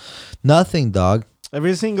don't nothing, dog.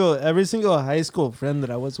 Every single high school friend that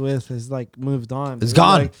I was with is like moved on. It's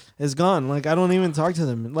gone. Like, it's gone. Like I don't even talk to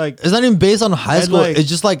them. Like it's not even based on high school. Like, it's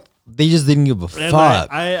just like they just didn't give a fuck.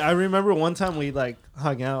 Like, I remember one time we like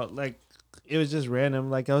hung out. Like it was just random.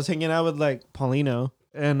 Like I was hanging out with like Paulino,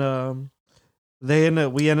 and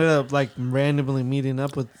we ended up like randomly meeting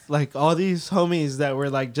up with like all these homies that were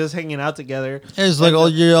like just hanging out together. It's like all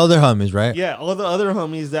your other homies, right? Yeah, all the other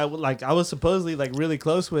homies that like I was supposedly like really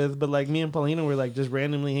close with, but like me and Paulina were like just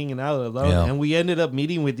randomly hanging out alone, and we ended up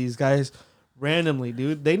meeting with these guys randomly,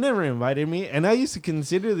 dude. They never invited me, and I used to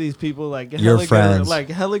consider these people like your friends, like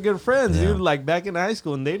hella good friends, dude. Like back in high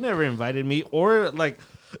school, and they never invited me or like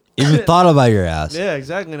even thought about your ass. Yeah,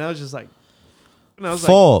 exactly. And I was just like,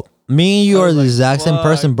 full. Me and you are the exact same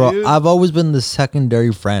person, bro. Dude. I've always been the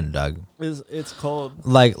secondary friend, dog. It's cold.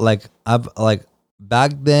 Like I've like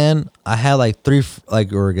back then I had like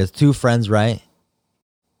two friends, right?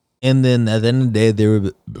 And then at the end of the day,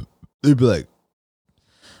 they'd be like,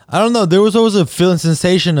 I don't know. There was always a feeling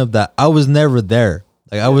sensation of that. I was never there.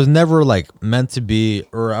 Like I was never like meant to be,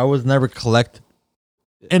 or I was never collect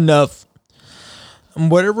enough. And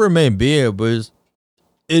whatever it may be, it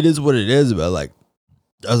is what it is. But like.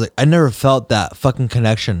 I was like, I never felt that fucking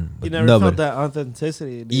connection. You never felt that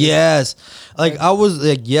authenticity. Dude. Yes. Like I was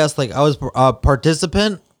like, yes, like I was a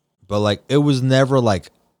participant, but like it was never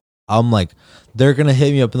like, I'm like, they're going to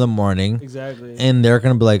hit me up in the morning. Exactly. And they're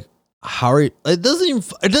going to be like, how are you? It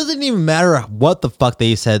doesn't even matter what the fuck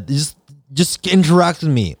they said. Just interact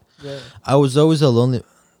with me. Yeah. I was always a lonely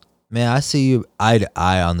man. I see you eye to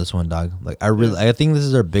eye on this one, dog. Like I think this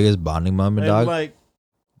is our biggest bonding moment, dog. Like,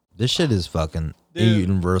 this shit is fucking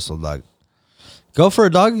universal, dog. Go for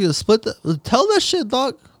a dog. You tell that shit,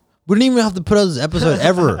 dog. We didn't even have to put out this episode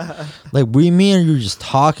ever. Like me and you just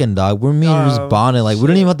talking, dog. Me and you just bonding. Like we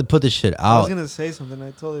didn't even have to put this shit out. I was gonna say something.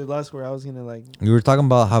 I told you last where I was gonna like. You were talking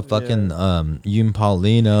about how fucking you and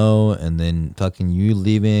Paulino, and then fucking you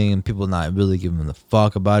leaving, and people not really giving the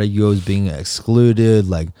fuck about it. You always being excluded.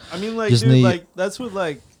 Like I mean, like dude, like that's what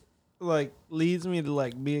like leads me to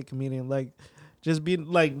like be a comedian. Like. Just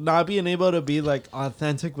being like not being able to be like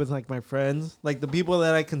authentic with like my friends, like the people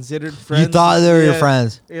that I considered friends. You thought they were your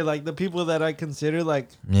friends. Yeah, like the people that I consider like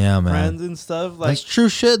friends and stuff. Like that's true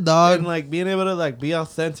shit, dog. And like being able to like be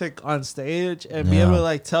authentic on stage and be able to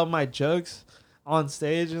like tell my jokes on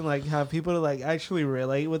stage and like have people to like actually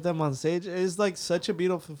relate with them on stage is like such a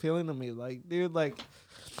beautiful feeling to me. Like, dude, like.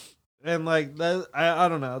 And like that, I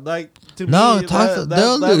don't know. Like to me, no,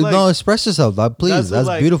 express yourself, dog. Please, that's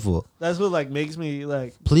beautiful. That's what like makes me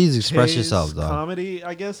like. Please express yourself, dog. Comedy,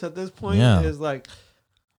 I guess at this point is like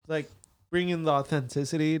bringing the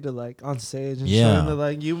authenticity to like on stage and showing that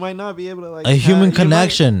like you might not be able to like a human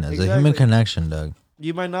connection, a human connection, dog.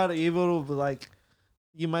 You might not be able to like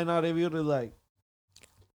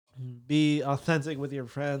be authentic with your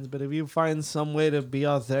friends, but if you find some way to be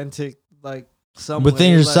authentic, like.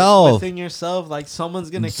 Within yourself, like someone's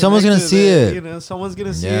gonna see it. You know, someone's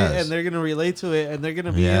gonna see it, and they're gonna relate to it, and they're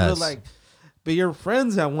gonna be able to like be your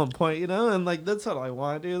friends at one point, you know. And like that's all I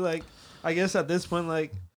want, dude. Like I guess at this point,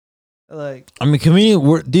 like I mean,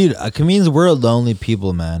 comedians we're lonely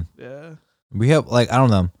people, man. Yeah, we have like I don't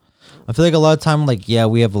know. I feel like a lot of time, like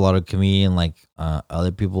we have a lot of comedian like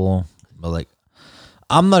other people, but like.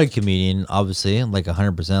 I'm not a comedian, obviously, like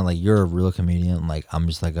 100%. Like you're a real comedian. Like I'm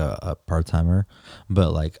just like a part timer.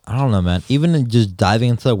 But like I don't know, man. Even just diving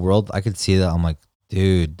into the world, I could see that. I'm like,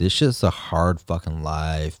 dude, this shit's a hard fucking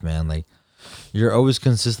life, man. Like you're always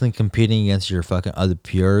consistently competing against your fucking other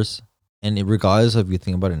peers, and regardless of if you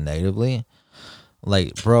think about it negatively,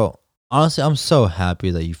 like, bro. Honestly, I'm so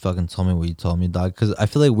happy that you fucking told me what you told me, dog. Because I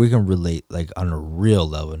feel like we can relate, like, on a real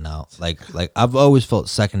level now. Like I've always felt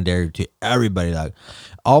secondary to everybody, dog.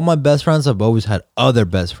 All my best friends, I've always had other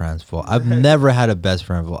best friends for. I've never had a best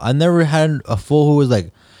friend for. I never had a fool who was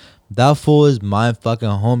like, that fool is my fucking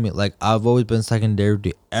homie. Like, I've always been secondary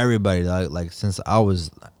to everybody, dog. Like, since I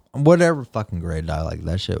was whatever fucking grade, dog. Like,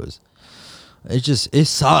 that shit was... It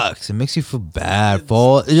sucks. It makes you feel bad,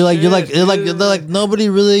 fool. You're like nobody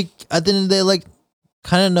really at the end of the day, like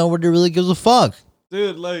kind of nobody really gives a fuck,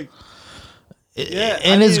 dude. Like,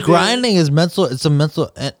 and it's grinding. It's mental. It's a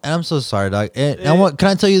mental. And I'm so sorry, dog. And can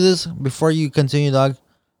I tell you this before you continue, dog?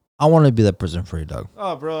 I want to be that person for you, dog.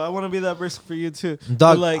 Oh, bro, I want to be that person for you too, dog.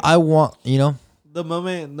 But like, I want the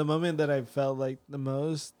moment that I felt like the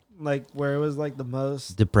most, like where it was like the most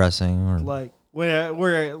depressing, or like.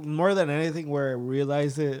 Where more than anything, where I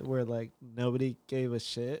realized it, where like nobody gave a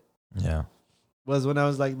shit. Yeah, was when I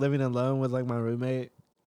was like living alone with like my roommate,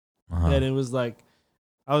 and it was like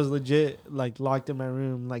I was legit like locked in my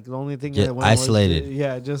room. Like the only thing I went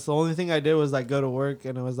isolated. Just the only thing I did was like go to work,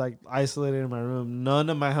 and it was like isolated in my room. None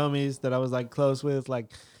of my homies that I was like close with were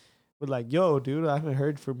like, "Yo, dude, I haven't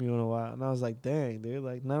heard from you in a while." And I was like, "Dang, dude,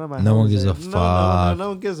 like none of my no one gives a fuck.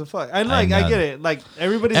 No one gives a fuck." And like I get it. Like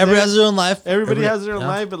everybody has their own life. Everybody has their own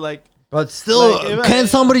life, but like, still, like, can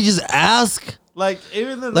somebody just ask? Like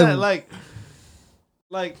even that,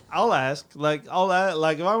 like I'll ask, like if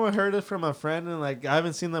I heard it from a friend and like I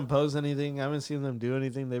haven't seen them post anything, I haven't seen them do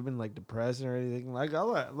anything, they've been like depressed or anything,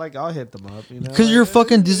 I'll hit them up, you know, because you're a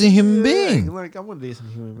fucking decent human being. Like I'm a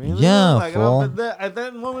decent human being. Yeah, like, but at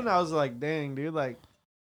that moment I was like, dang, dude, like,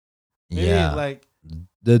 maybe, like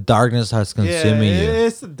the darkness has consuming you.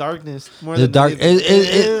 It's the darkness more the than dark. It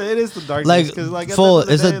is the darkness because like full.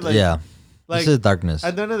 It's like, it's darkness.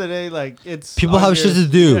 At the end of the day, like it's people have shit to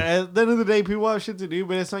do. At the end of the day, people have shit to do,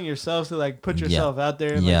 but it's on yourself to like put yourself out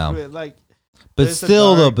there. And, like, but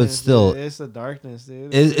still, dude, it's the darkness,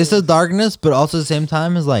 dude. It's the darkness, but also at the same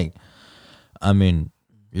time, is like, I mean,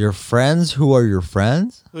 your friends who are your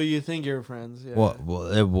friends. Who you think you're friends? Yeah.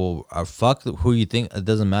 Well, fuck who you think. It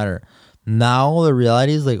doesn't matter. Now the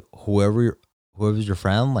reality is like whoever's your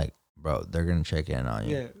friend, like, bro, they're gonna check in on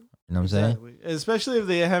you. Yeah. You know what I'm saying? Especially if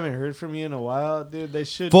they haven't heard from you in a while, dude. They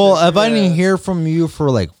should. Well, if I didn't hear from you for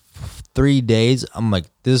like 3 days, I'm like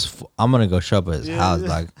I'm gonna go show up at his house,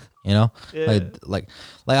 like, you know, like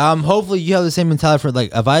I'm. Hopefully, you have the same mentality for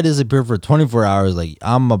like if I disappear for 24 hours, like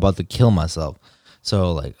I'm about to kill myself.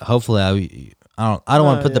 So like, hopefully, I don't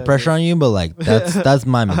want to put the pressure on you, but like that's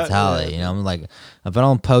my mentality. You know, I'm like, if I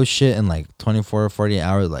don't post shit in like 24 or 48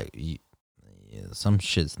 hours, like some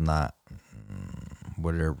shit's not.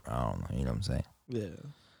 Whatever, I don't know. You know what I'm saying?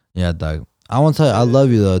 Yeah, dog. I want to tell you, I love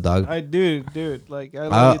you though, dog. I do, dude. Like I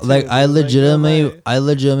love you too, I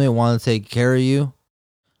legitimately want to take care of you,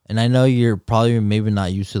 and I know you're probably maybe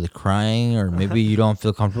not used to the crying, or maybe you don't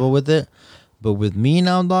feel comfortable with it, but with me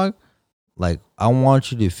now, dog, like I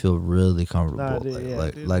want you to feel really comfortable. Dog,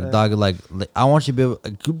 like I want you to be able.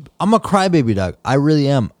 Like, I'm a crybaby, dog. I really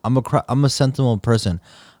am. I'm a sentimental person.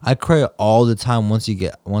 I cry all the time once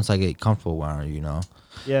I get comfortable around you, you know.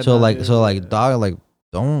 Yeah. So dog, like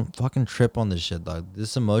don't fucking trip on this shit, dog.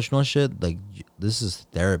 This emotional shit, like this is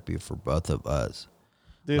therapy for both of us.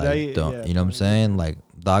 Dude, like, you know what I'm saying? Like,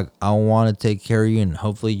 dog, I want to take care of you, and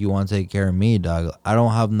hopefully you want to take care of me, dog. I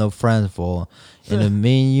don't have no friends, fool. And if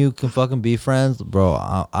me and you can fucking be friends, bro,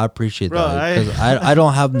 I appreciate that. Because I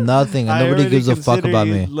don't have nothing, and nobody gives a fuck about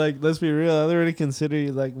me. Like, let's be real. I already consider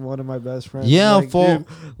you like one of my best friends. Yeah, like, fool.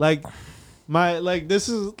 Dude, like this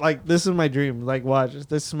is my dream. Like, watch,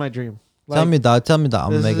 this is my dream. Like, tell me, dog. I'm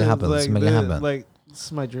gonna make it happen. Let's make it happen. Like, this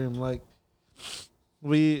is my dream. Like,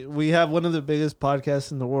 we have one of the biggest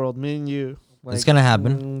podcasts in the world. Me and you. Like, it's gonna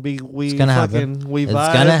happen. It's gonna happen. It's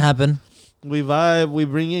gonna happen. We vibe. We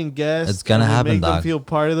bring in guests. It's gonna happen, make dog. them feel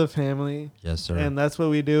part of the family. Yes, sir. And that's what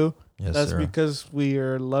we do. Yes, that's sir. because we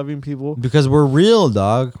are loving people. Because we're real,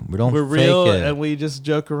 dog. We're fake real, it. And we just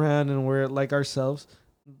joke around, and we're like ourselves.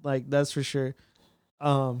 Like, that's for sure.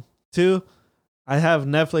 2, I have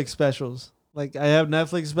Netflix specials. Like, I have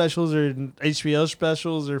Netflix specials or HBO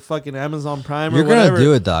specials or fucking Amazon Prime or whatever. You're gonna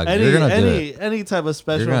do it, dog. You're gonna do it. Any type of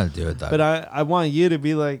special. You're gonna do it, dog. But I want you to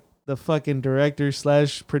be like the fucking director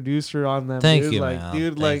 / producer on them. Thank dude. you, like, man.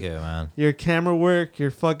 Dude, Thank like, you, man. Your camera work,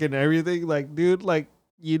 your fucking everything. Like, dude, like,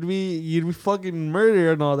 you'd be fucking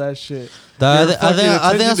murder and all that shit. Dog, I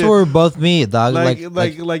think that's where we're both meet, dog.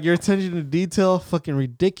 Like your attention to detail, fucking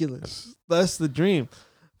ridiculous. That's the dream.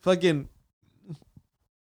 Fucking.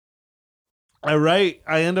 I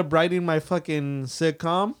end up writing my fucking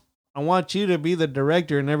sitcom. I want you to be the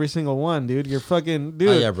director in every single one, dude. You're fucking dude.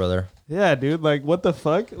 Oh, yeah, brother. Yeah, dude. Like, what the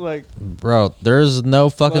fuck? Like, bro, there's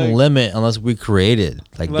no fucking limit unless we create it.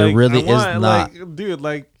 Like there really is not. Like, dude,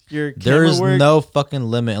 like your camera there is work, no fucking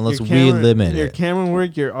limit unless we limit your it. Camera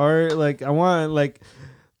work, your art. Like, I want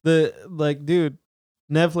dude,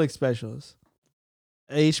 Netflix specials,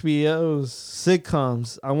 HBO's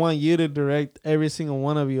sitcoms. I want you to direct every single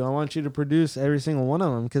one of you. I want you to produce every single one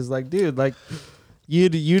of them. Cause like, dude, like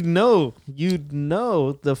you'd know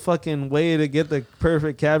the fucking way to get the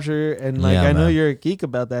perfect capture. And like, I know you're a geek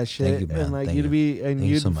about that shit. Thank you, man. And like, Thank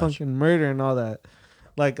you'd so fucking murder and all that.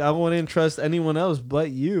 Like, I wouldn't trust anyone else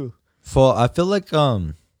but you. I feel like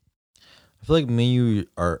me and you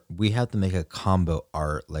we have to make a combo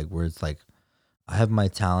art, like where it's like I have my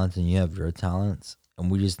talents and you have your talents. And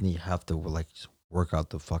we just have to like just work out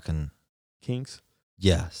the fucking kinks.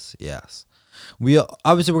 Yes. We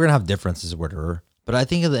obviously we're gonna have differences, or whatever. But I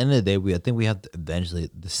think at the end of the day, I think we have eventually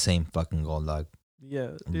the same fucking goal, dog.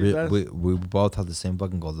 Yeah, dude, we both have the same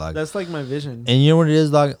fucking goal, dog. That's like my vision. And you know what it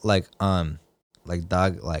is, dog? Like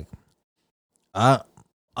dog, like I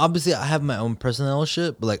obviously I have my own personnel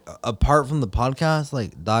shit, but like apart from the podcast,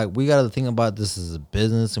 like dog, we gotta think about this as a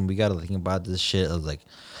business, and we gotta think about this shit as like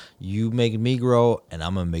you make me grow, and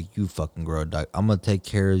I'm gonna make you fucking grow, dog. I'm gonna take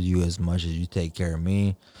care of you as much as you take care of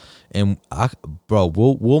me, and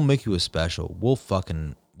we'll make you a special.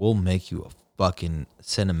 We'll make you a fucking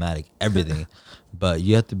cinematic everything, but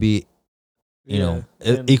you have to be, you know,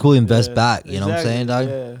 equally invest back. You know what I'm saying, dog?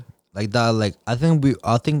 Yeah. Like dog, like I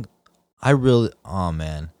think I really, oh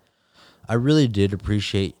man, I really did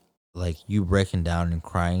appreciate like you breaking down and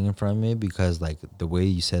crying in front of me, because like the way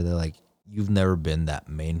you said that, like you've never been that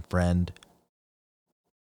main friend.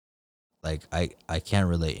 Like I can't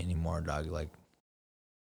relate anymore, dog. Like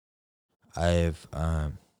I've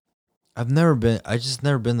never been, I just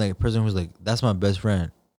never been like a person who's like, that's my best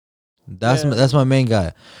friend. That's my main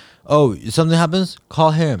guy. Oh, something happens,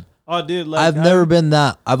 call him. Oh, dude, like I've never been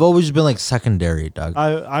that. I've always been like secondary, dog.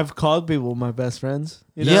 I've called people my best friends.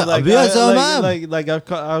 You know? Yeah, like,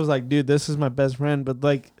 I was like, dude, this is my best friend. But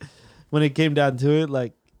like, when it came down to it,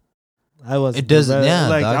 like, I wasn't. It doesn't. Yeah,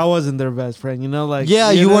 like dog. I wasn't their best friend. You know, like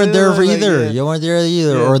you weren't there for either. You weren't there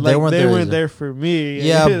either, or they weren't there. They weren't there for me.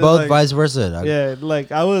 Yeah, both like, vice versa. Dog. Yeah,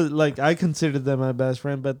 like I considered them my best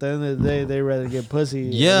friend, but at the end of the day, they rather get pussy.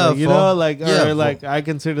 Yeah, like, you know, like or like I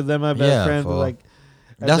considered them my best friend, but like.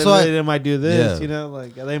 That's why they might do this, you know,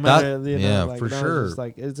 like they might, you know, like, for sure. Just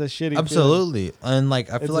like it's a shitty, absolutely, feeling. And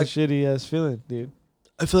like I feel it's a shitty ass feeling, dude.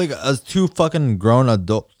 I feel like as two fucking grown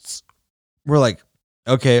adults, we're like,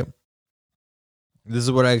 okay, this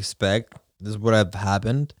is what I expect. This is what have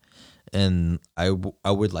happened, and I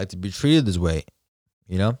would like to be treated this way,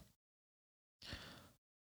 you know.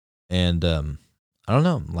 And I don't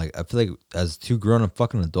know, like I feel like as two grown up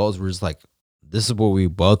fucking adults, we're just like, this is what we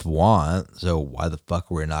both want, so why the fuck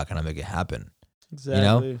we're not gonna make it happen? Exactly.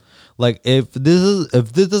 You know, like if this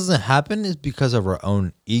doesn't happen, it's because of our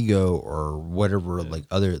own ego or whatever. Like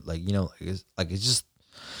other, like you know, this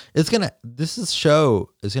show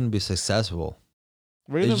is gonna be successful.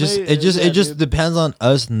 It just depends on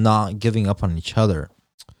us not giving up on each other.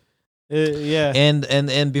 Yeah.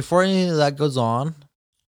 And before any of that goes on,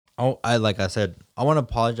 like I said, I want to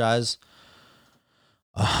apologize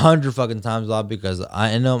 100 fucking times a lot, because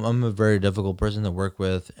I know I'm a very difficult person to work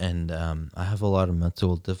with, and I have a lot of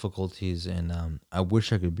mental difficulties, and I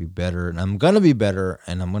wish I could be better, and I'm gonna be better,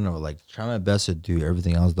 and I'm gonna like try my best to do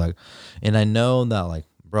everything else, like, and I know that like,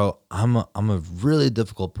 bro, I'm a really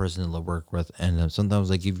difficult person to work with, and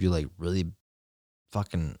sometimes I give you like really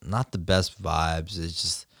fucking not the best vibes. It's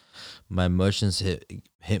just my emotions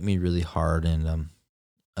hit me really hard, and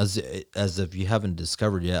as if you haven't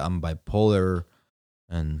discovered yet, I'm bipolar.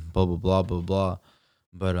 And blah blah blah blah blah,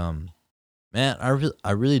 but man,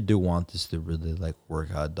 I really do want this to really like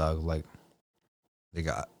work out, dog. Like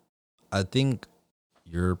I think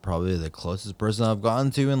you're probably the closest person I've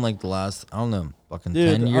gotten to in like the last, I don't know, fucking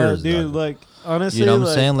 10 years, dude. Dog. Like honestly, you know what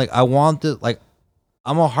I'm saying? Like I want to, like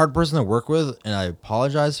I'm a hard person to work with, and I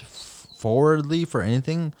apologize forwardly for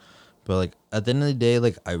anything, but like at the end of the day,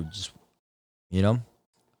 like I just, you know,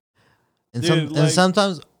 and and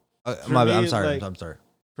sometimes. I'm sorry. Like, I'm sorry.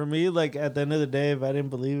 For me, like at the end of the day, if I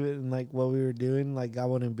didn't believe it in like what we were doing, like I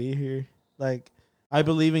wouldn't be here. Like I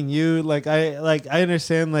believe in you. Like I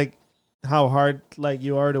understand like how hard like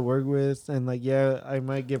you are to work with, and like yeah, I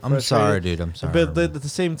might get frustrated. I'm sorry, dude. I'm sorry. But at the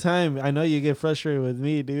same time, I know you get frustrated with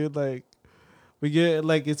me, dude. Like we get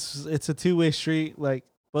like it's a two-way street. Like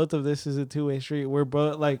both of this is a two-way street. We're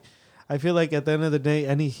both like, I feel like at the end of the day,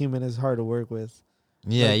 any human is hard to work with.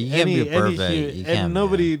 Yeah, like, you can't be perfect. You and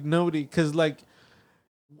nobody, because like,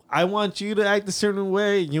 I want you to act a certain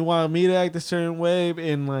way, you want me to act a certain way,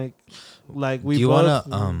 and like we. Do you both,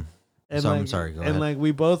 wanna And so like, I'm sorry. Go and ahead. like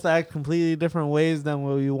we both act completely different ways than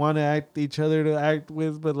what we want to act each other to act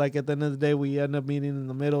with, but like at the end of the day, we end up meeting in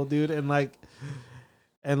the middle, dude, and like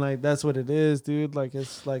that's what it is, dude. Like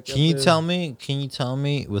it's like. Can you tell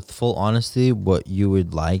me with full honesty what you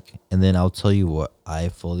would like, and then I'll tell you what I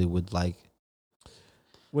fully would like.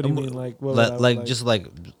 What do you mean, like what? Like just like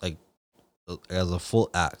as a full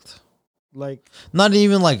act, like not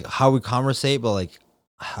even like how we conversate, but like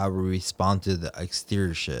how we respond to the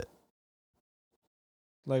exterior shit.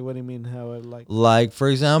 Like what do you mean? How it like? Like for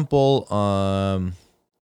example,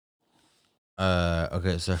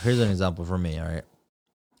 okay, so here's an example for me. All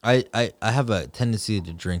right, I have a tendency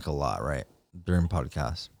to drink a lot, right, during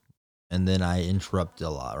podcasts, and then I interrupt a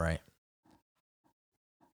lot, right.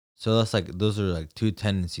 So those are like two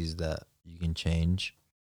tendencies that you can change,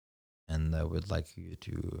 and I would like you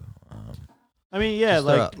to I mean, yeah,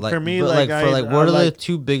 like for me, like what are the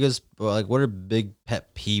two biggest, like what are big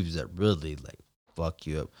pet peeves that really like fuck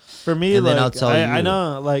you up? For me, and like then I'll tell you. I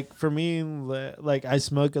know, like for me, like I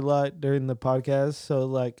smoke a lot during the podcast, so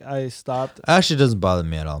like I stopped. It actually doesn't bother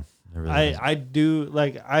me at all. Really I do,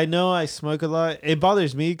 like I know I smoke a lot. It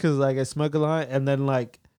bothers me because like I smoke a lot, and then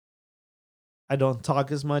like I don't talk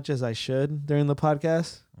as much as I should during the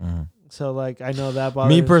podcast. Mm-hmm. So like I know that bothers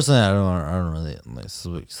me personally. I don't really like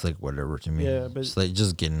it's like whatever to me. Yeah, but it's like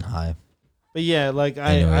just getting high. But yeah, like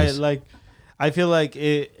I feel like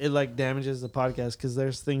it like damages the podcast because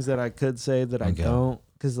there's things that I could say that I don't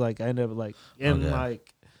because like I end up like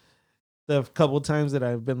like the couple times that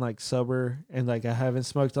I've been like sober and like I haven't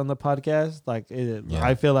smoked on the podcast, like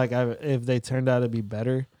I feel like if they turned out to be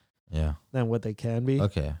better, than what they can be,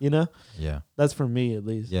 you know, that's for me at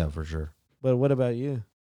least, for sure. But what about you?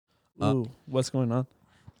 Ooh, what's going on?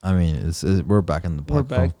 I mean, we're back in the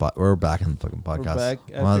podcast. We're back in the fucking podcast. We're back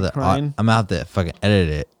after crying. I'm gonna have to fucking edit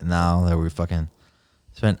it now that we fucking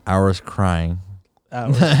spent hours crying.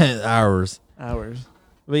 Hours.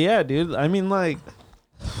 But yeah, dude. I mean, like,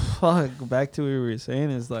 fuck. Back to what we were saying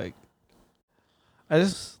is like, I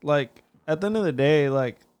just like at the end of the day,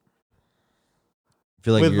 like,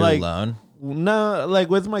 feel like you're alone. No, like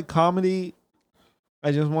with my comedy,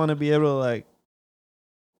 I just want to be able to like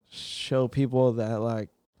show people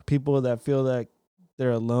that feel like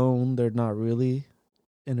they're alone, they're not really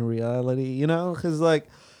in reality, you know? Because like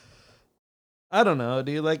I don't know,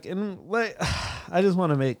 dude, like I just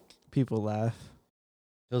want to make people laugh.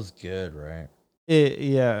 Feels good, right?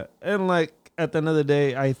 And like at the end of the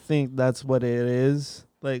day, I think that's what it is,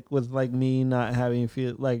 like with like me not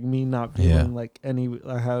feeling like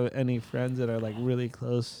have any friends that are like really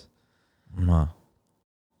close.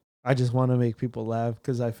 I just want to make people laugh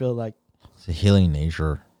because I feel like it's a healing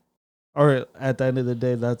nature. Or at the end of the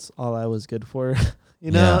day, that's all I was good for.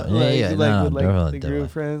 You know, the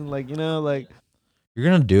group friend, like, you know, like you're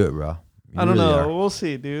gonna do it, bro. I don't know. We'll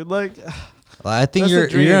see, dude. Like, I think you're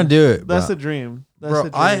gonna do it, bro. That's a dream.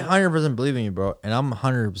 Bro, I 100% believe in you, bro, and I'm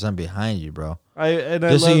 100% behind you, bro. I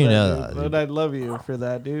love so you know that, dude. I love you for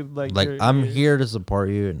that, dude. Like I'm here to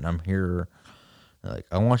support you, and I'm here. Like,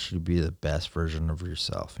 I want you to be the best version of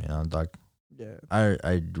yourself, you know, dog. Yeah.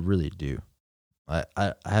 I really do. I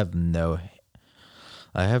have no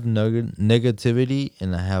negativity,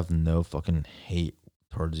 and I have no fucking hate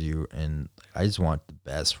towards you, and I just want the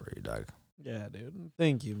best for you, dog. Yeah, dude.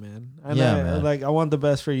 Thank you, man. Man. Like, I want the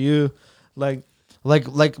best for you. Like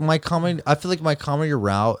my comedy, I feel like my comedy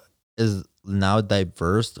route is now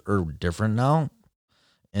diverse or different now.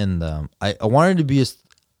 And I wanted to be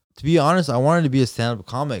to be honest, I wanted to be a stand-up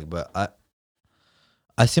comic, but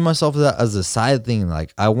I see myself as a side thing.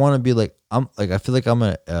 Like, I want to be like, I feel like I'm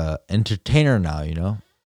a entertainer now, you know?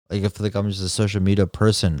 Like, I feel like I'm just a social media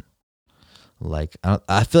person. Like,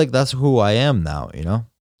 I feel like that's who I am now, you know?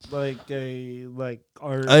 Like an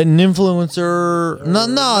influencer. No,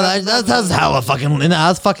 that's hella fucking.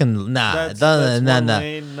 That's fucking nah.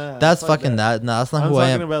 That's fucking that. No, that's not who I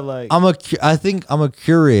am. About like, I think I'm a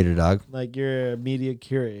curator, dog. Like, you're a media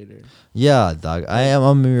curator. Yeah, dog. I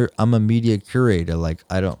am. I'm a media curator. Like,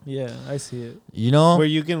 I don't. Yeah, I see it. You know, where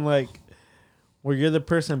you can like. Where you're the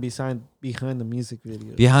person behind the music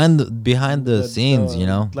videos. Behind the scenes, you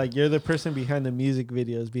know? Like, you're the person behind the music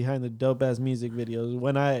videos, behind the dope-ass music videos.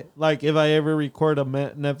 When if I ever record a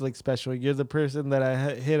Netflix special, you're the person that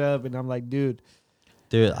I hit up and I'm like, dude,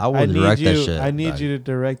 I will direct that shit. I need you to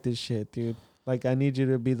direct this shit, dude. Like, I need you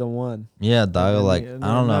to be the one. Yeah, dog. Like, I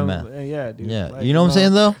don't know, man. Yeah, dude. Yeah, like, you know what I'm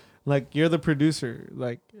saying, though? Like, you're the producer.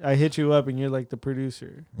 Like, I hit you up and you're like the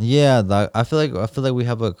producer. Yeah, I feel like we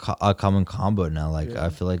have a common combo now. Like, yeah. I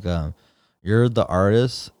feel like you're the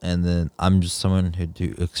artist, and then I'm just someone who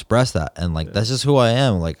do express that, and like that's just who I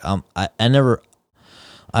am. Like, I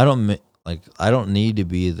don't need to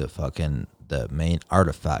be the main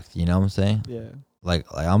artifact. You know what I'm saying? Yeah. Like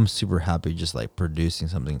I'm super happy just like producing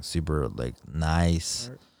something super like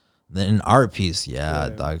nice, then an art piece. Yeah,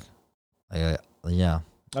 dog. Yeah.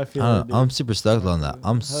 I'm super stoked on that.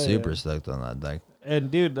 I'm super stoked on that, dog. And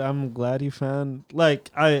dude, I'm glad you found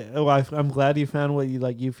I'm glad you found what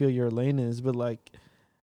you feel your lane is, but like,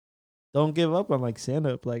 don't give up on like stand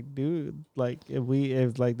up, like, dude. Like,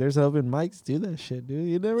 if there's open mics, do that shit, dude.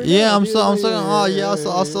 You never know. Yeah, I'm still I'll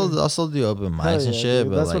still do open mics and shit. Dude,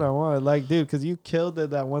 but that's like, what I want, like, dude, because you killed it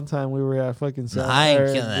that one time we were at fucking. I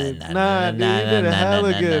ain't killing it. Nah, dude, you did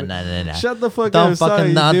hella good. Shut the fuck up.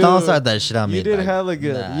 Don't start that shit on me. You did hella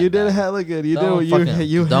good. You did hella good. You did.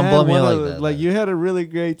 You don't blow me like that. Like, you had a really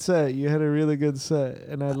great set. You had a really good set,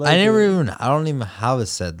 and I don't even have a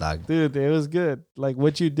set, dog. Dude, it was good. Like,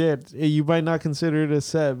 what you did, you might not consider it a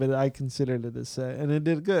set, but I considered it a set, and it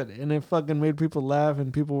did good, and it fucking made people laugh,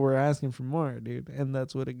 and people were asking for more, dude. And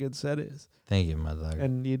that's what a good set is. Thank you, my dog.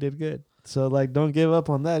 And you did good. So like, don't give up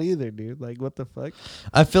on that either, dude. Like, what the fuck?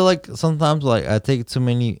 I feel like sometimes like I take too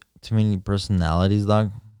many personalities,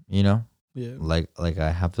 dog. You know? Yeah. Like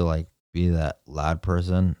I have to like be that loud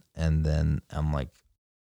person, and then I'm like,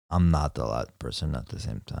 I'm not the loud person at the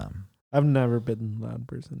same time. I've never been a loud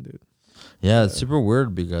person, dude. Yeah, it's super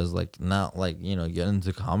weird because like now, like, you know, getting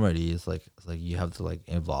into comedy, it's like you have to like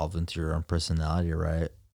evolve into your own personality, right?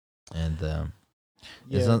 And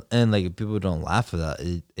it's not, and like if people don't laugh at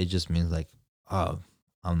that, it just means like, oh,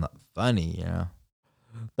 I'm not funny, you know.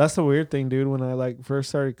 That's the weird thing, dude. When I like first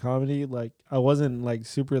started comedy, like I wasn't like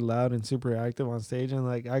super loud and super active on stage, and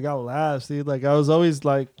like I got laughs, dude. Like I was always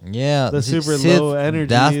like, the super low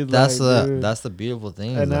energy. That's the beautiful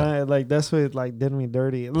thing. And I like that's what like did me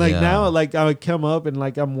dirty. Like now, like I would come up and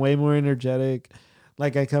like I'm way more energetic.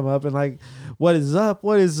 Like I come up and like, what is up?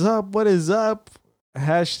 What is up? What is up?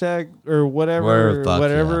 Hashtag or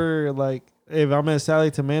whatever. Like. If I'm at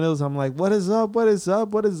Sally Tomatoes, I'm like, what is up? What is up?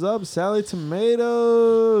 What is up? Sally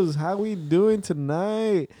Tomatoes. How we doing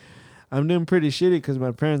tonight? I'm doing pretty shitty because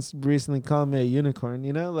my parents recently called me a unicorn,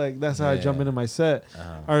 you know? Like, that's how I jump into my set.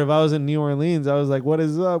 Or if I was in New Orleans, I was like, what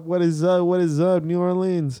is up? What is up? What is up, New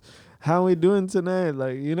Orleans? How we doing tonight?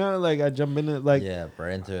 Like, you know, like I jump into like. Yeah,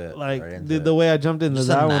 right into it. Like, right into the way I jumped into just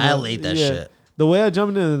that one. Annihilate that shit. The way I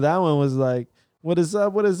jumped into that one was like, what is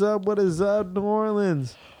up? What is up? What is up, New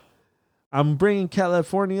Orleans? I'm bringing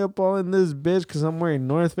California up all in this bitch because I'm wearing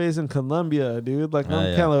North Face in Columbia, dude. Like I'm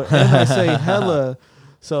and I say hella,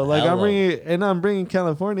 so like hella. I'm bringing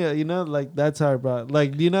California. You know, like that's how I brought.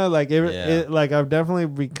 Like you know, like it like I've definitely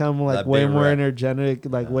become like way more energetic,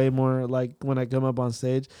 like way more like when I come up on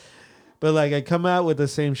stage. But like I come out with the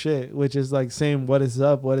same shit, which is like same what is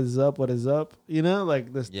up, what is up, what is up. You know,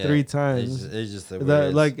 like this 3 times. It's just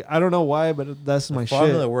that, like I don't know why, but that's my shit.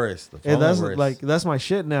 Formula works. That's like that's my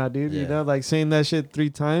shit now, dude. You know, like saying that shit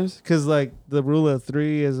 3 times because like the rule of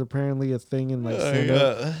 3 is apparently a thing in like stand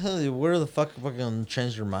up. Where the fuck fucking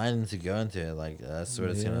change your mind to go into it? Like that's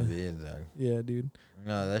what it's gonna be, dog. Yeah, dude.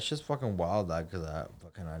 No, that's just fucking wild, dog. Because I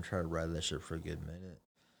tried to ride that shit for a good minute.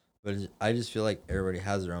 But I just feel like everybody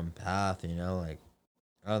has their own path, you know? Like,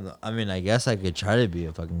 I don't know. I mean, I guess I could try to be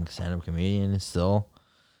a fucking stand-up comedian still.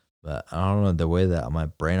 But I don't know the way that my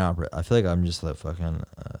brain operates. I feel like I'm just like fucking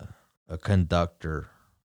a conductor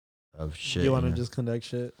of shit. You want to just conduct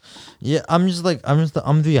shit? Yeah, I'm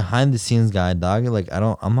the behind the scenes guy, dog. Like,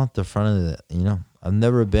 I'm not the front of the, you know? I've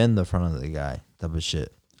never been the front of the guy type of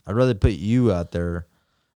shit. I'd rather put you out there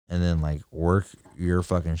and then like work your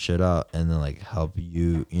fucking shit out and then like help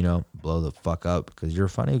you, you know, blow the fuck up because you're a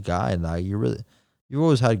funny guy, and like you've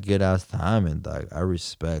always had good ass time, and like I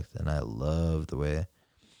respect and I love the way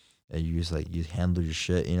that you just like you handle your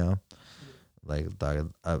shit, you know, like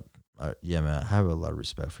dog. Yeah, man, I have a lot of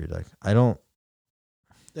respect for you, dog. I don't.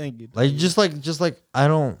 Thank you. Like just like I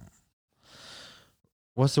don't.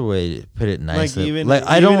 What's the way to put it nicely? Like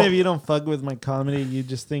even if you don't fuck with my comedy, you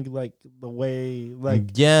just think like the way like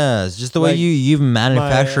it's just the way you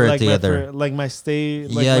manufacture it together. My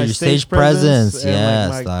stage, your stage presence,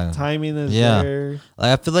 yes, my timing is there.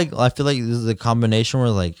 Like I feel like this is a combination where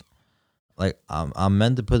like I'm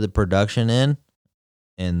meant to put the production in,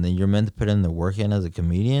 and then you're meant to put in the work in as a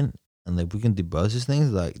comedian. And like we can do both these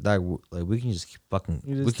things, like we can just fucking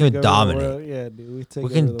we can dominate. Yeah, dude, we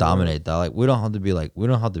can dominate, dog. Like we don't have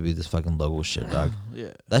to be this fucking local shit, dog.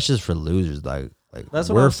 Yeah, that's just for losers, dog. Like that's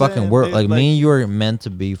we're what fucking saying, we're dude, like me and you are meant to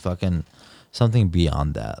be fucking something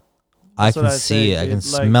beyond that. I can see it. I can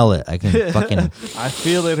smell it. I can fucking. I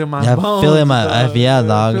feel it in my bones. Feel it in my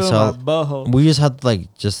dog. So we just have to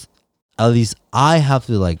like just at least I have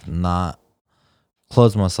to like not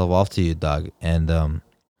close myself off to you, dog, and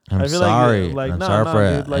I'm sorry. I'm sorry for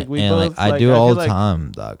it. Like we and both, like I do all the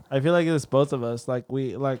time, dog. I feel like it's both of us. Like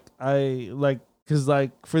we, like I, like because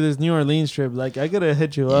like for this New Orleans trip, like I could have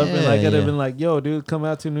hit you up and I could have been like, "Yo, dude, come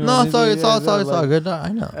out to New Orleans." No, it's all good. I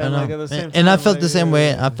know. Like, at the same time, and I felt the same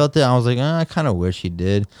way. I felt it. I was like, I kind of wish he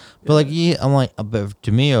did, but like, I'm like, but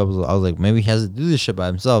to me, I was like, maybe he has to do this shit by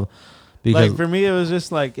himself. Because like for me, it was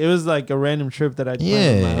just like a random trip that I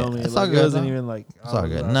planned with my homie. It's all good. It wasn't even like it's all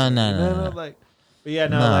good. No. Like. But yeah,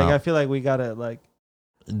 like I feel like we gotta like.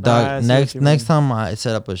 Dog, next time I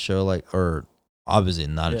set up a show, like, or obviously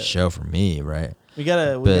not a show for me, right? We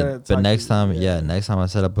gotta. But next time, next time I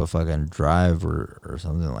set up a fucking drive or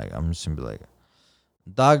something, like I'm just gonna be like,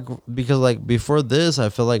 dog, because like before this, I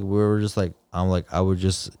feel like we were just like I would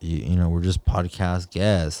just you know we're just podcast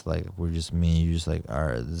guests, like we're just me and you just like all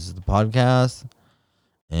right, this is the podcast,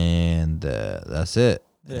 and that's it.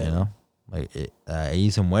 You know, like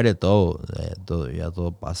ahí se muere todo. Ya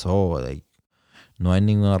todo pasó. Like no hay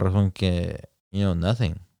ninguna razón que, you know,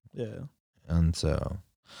 nothing. Yeah. And so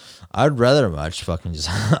I'd rather much just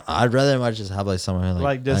have like someone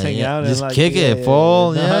like just hang out just and like kick it,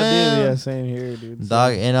 full. Yeah. Yeah. Dude, yeah, same here, dude.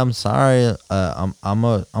 Dog, and I'm sorry, I'm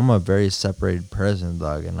a very separated person,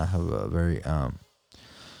 dog, and I have a very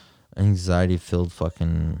anxiety filled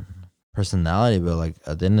fucking personality, but like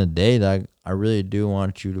at the end of the day, dog, I really do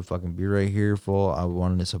want you to fucking be right here, full. I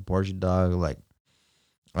wanted to support you, dog. Like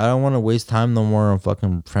I don't want to waste time no more on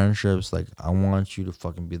fucking friendships. Like I want you to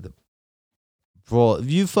fucking be the full. If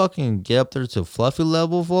you fucking get up there to fluffy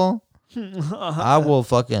level, full, I will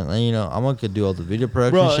fucking, you know, I'm gonna do all the video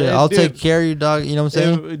production shit. I'll take care of you, dog. You know what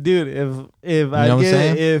I'm saying? If I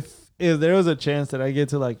get if there was a chance that I get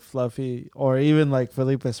to like Fluffy or even like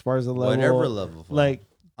Felipe Esparza level, whatever level, like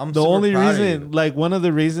I'm the only reason, like one of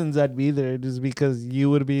the reasons I'd be there is because you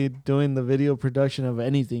would be doing the video production of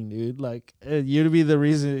anything, dude. Like you'd be the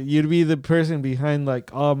reason, you'd be the person behind like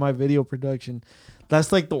all my video production.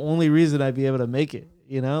 That's like the only reason I'd be able to make it,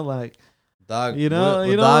 you know, like. Dog, you know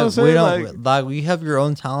dog, what I'm saying? We don't, dog. We have your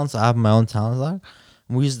own talents. I have my own talents, dog.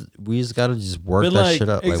 We just gotta just work that like, shit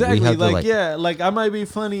up. Exactly. Like, we have like, to, like, yeah, like I might be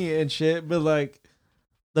funny and shit, but like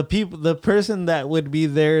the person that would be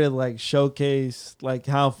there to like showcase like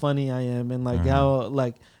how funny I am and like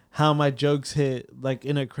how my jokes hit like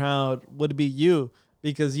in a crowd would be you,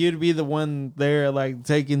 because you'd be the one there like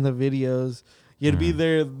taking the videos. You'd be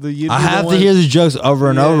there. I have to hear the jokes over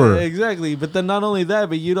and over. Exactly. But then not only that,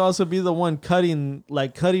 but you'd also be the one cutting my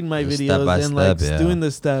videos and like doing the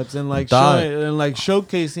steps and like showing and like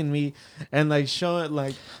showcasing me and like showing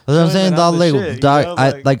like. That's what I'm saying, dog. Like, dog,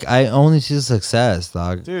 I only see the success,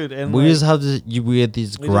 dog. Dude, and we just have to. We have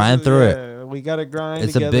these grind through it. We gotta grind.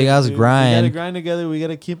 It's a big ass grind. We gotta grind together. We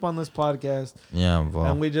gotta keep on this podcast. Yeah, bro.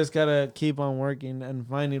 And we just gotta keep on working and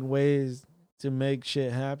finding ways to make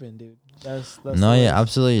shit happen, dude. That's no, yeah,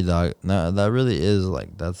 absolutely, dog. No, that really is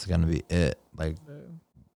like that's gonna be it. Like,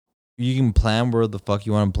 you can plan where the fuck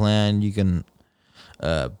you want to plan. You can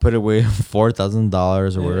put away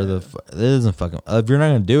 $4,000 or whatever. It isn't fucking. If you're not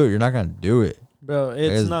gonna do it, you're not gonna do it, bro.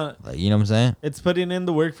 It's not like, you know what I'm saying. It's putting in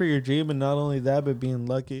the work for your dream, and not only that, but being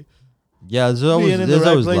lucky. Yeah, there's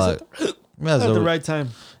always luck. At the right time.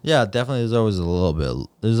 Yeah, definitely. There's always a little bit.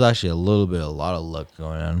 There's actually a lot of luck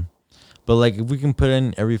going on. But like, if we can put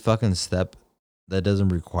in every fucking step that doesn't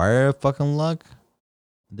require fucking luck,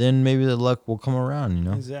 then maybe the luck will come around, you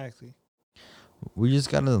know? Exactly. We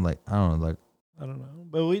just gotta like, I don't know,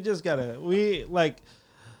 but we just gotta, we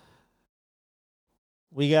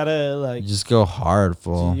gotta like just go hard,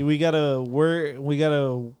 fool. We gotta work. We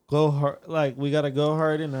gotta go hard. Like we gotta go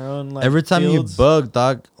hard in our own like. Every time fields. you bug,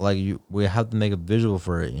 dog, like we have to make a visual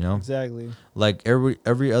for it, you know? Exactly. Like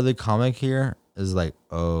every other comic here is like,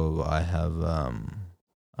 oh, I have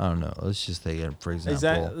I don't know. Let's just take it for example.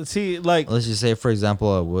 Exactly. See, like, let's just say for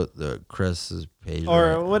example, what the Chris's page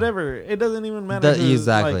or whatever. It doesn't even matter.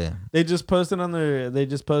 Exactly. Like, they just posted on their. They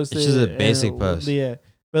just posted. It's just a basic post. Yeah,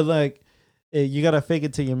 but like, you gotta fake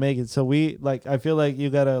it till you make it. So we like. I feel like you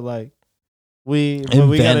gotta like. What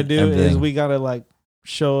we gotta do is we gotta like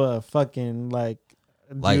show a fucking like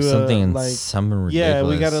something ridiculous. Yeah,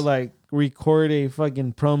 we gotta like record a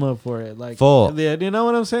fucking promo for it. Like, full. Yeah, you know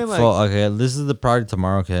what I'm saying? Like, full. Okay, this is the project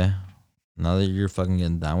tomorrow. Okay, now that you're fucking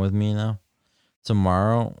getting down with me now,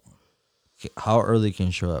 tomorrow, how early can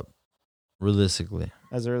you show up? Realistically,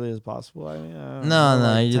 as early as possible. I mean,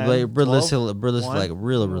 no, you 10, like realistic, 1, like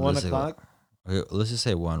real realistic. 1 o'clock. Okay, let's just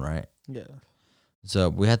say 1, right? Yeah. So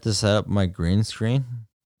we had to set up my green screen,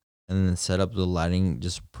 and then set up the lighting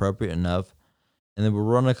just appropriate enough. And then we'll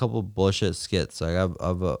run a couple of bullshit skits. Like I have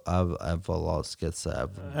a lot of skits that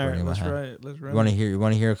I've running in my head. Let's run. You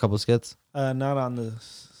want to hear a couple of skits? Not on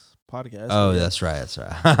this podcast. Oh, that's right.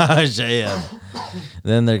 Yeah.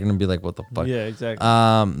 Then they're gonna be like, "What the fuck?" Yeah, exactly.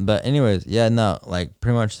 But anyways, yeah, no, like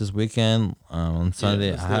pretty much this weekend on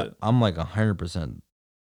Sunday, I'm like 100%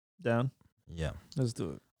 down. Yeah, let's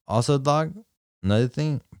do it. Also, dog. Another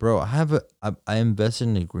thing, bro, I invested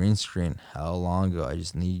in a green screen how long ago? I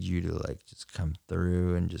just need you to like just come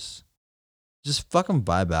through and just fucking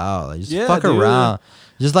vibe out, like just fuck around,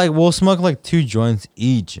 just like we'll smoke like 2 joints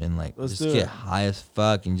each and like just get high as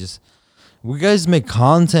fuck and just we guys make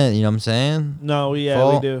content, you know what I'm saying? No, we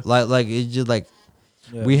do. Like it's just like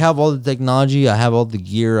we have all the technology, I have all the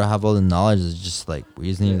gear, I have all the knowledge. It's just like we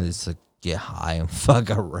just need to just like get high and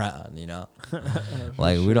fuck around, you know.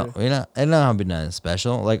 Like we don't have to be nothing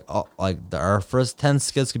special. Like our first 10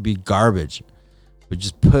 skits could be garbage, but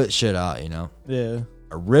just put shit out, you know. Yeah,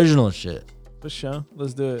 original shit. For sure.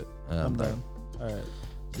 Let's do it. I'm done. All right.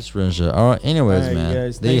 Just run shit. All right. Anyways, all right, man.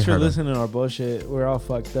 Guys, thanks for listening to our bullshit. We're all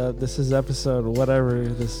fucked up. This is episode whatever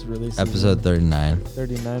this is released. Episode 39.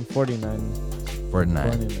 39, 49.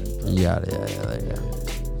 49. Yeah. There you go.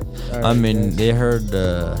 Right, I mean, guys. They heard.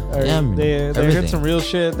 They heard some real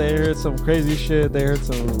shit. They heard some crazy shit. They heard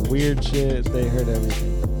some weird shit. They heard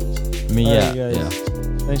everything. I mean, all right, guys.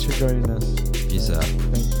 Thanks for joining us. Peace out.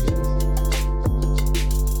 Thank you.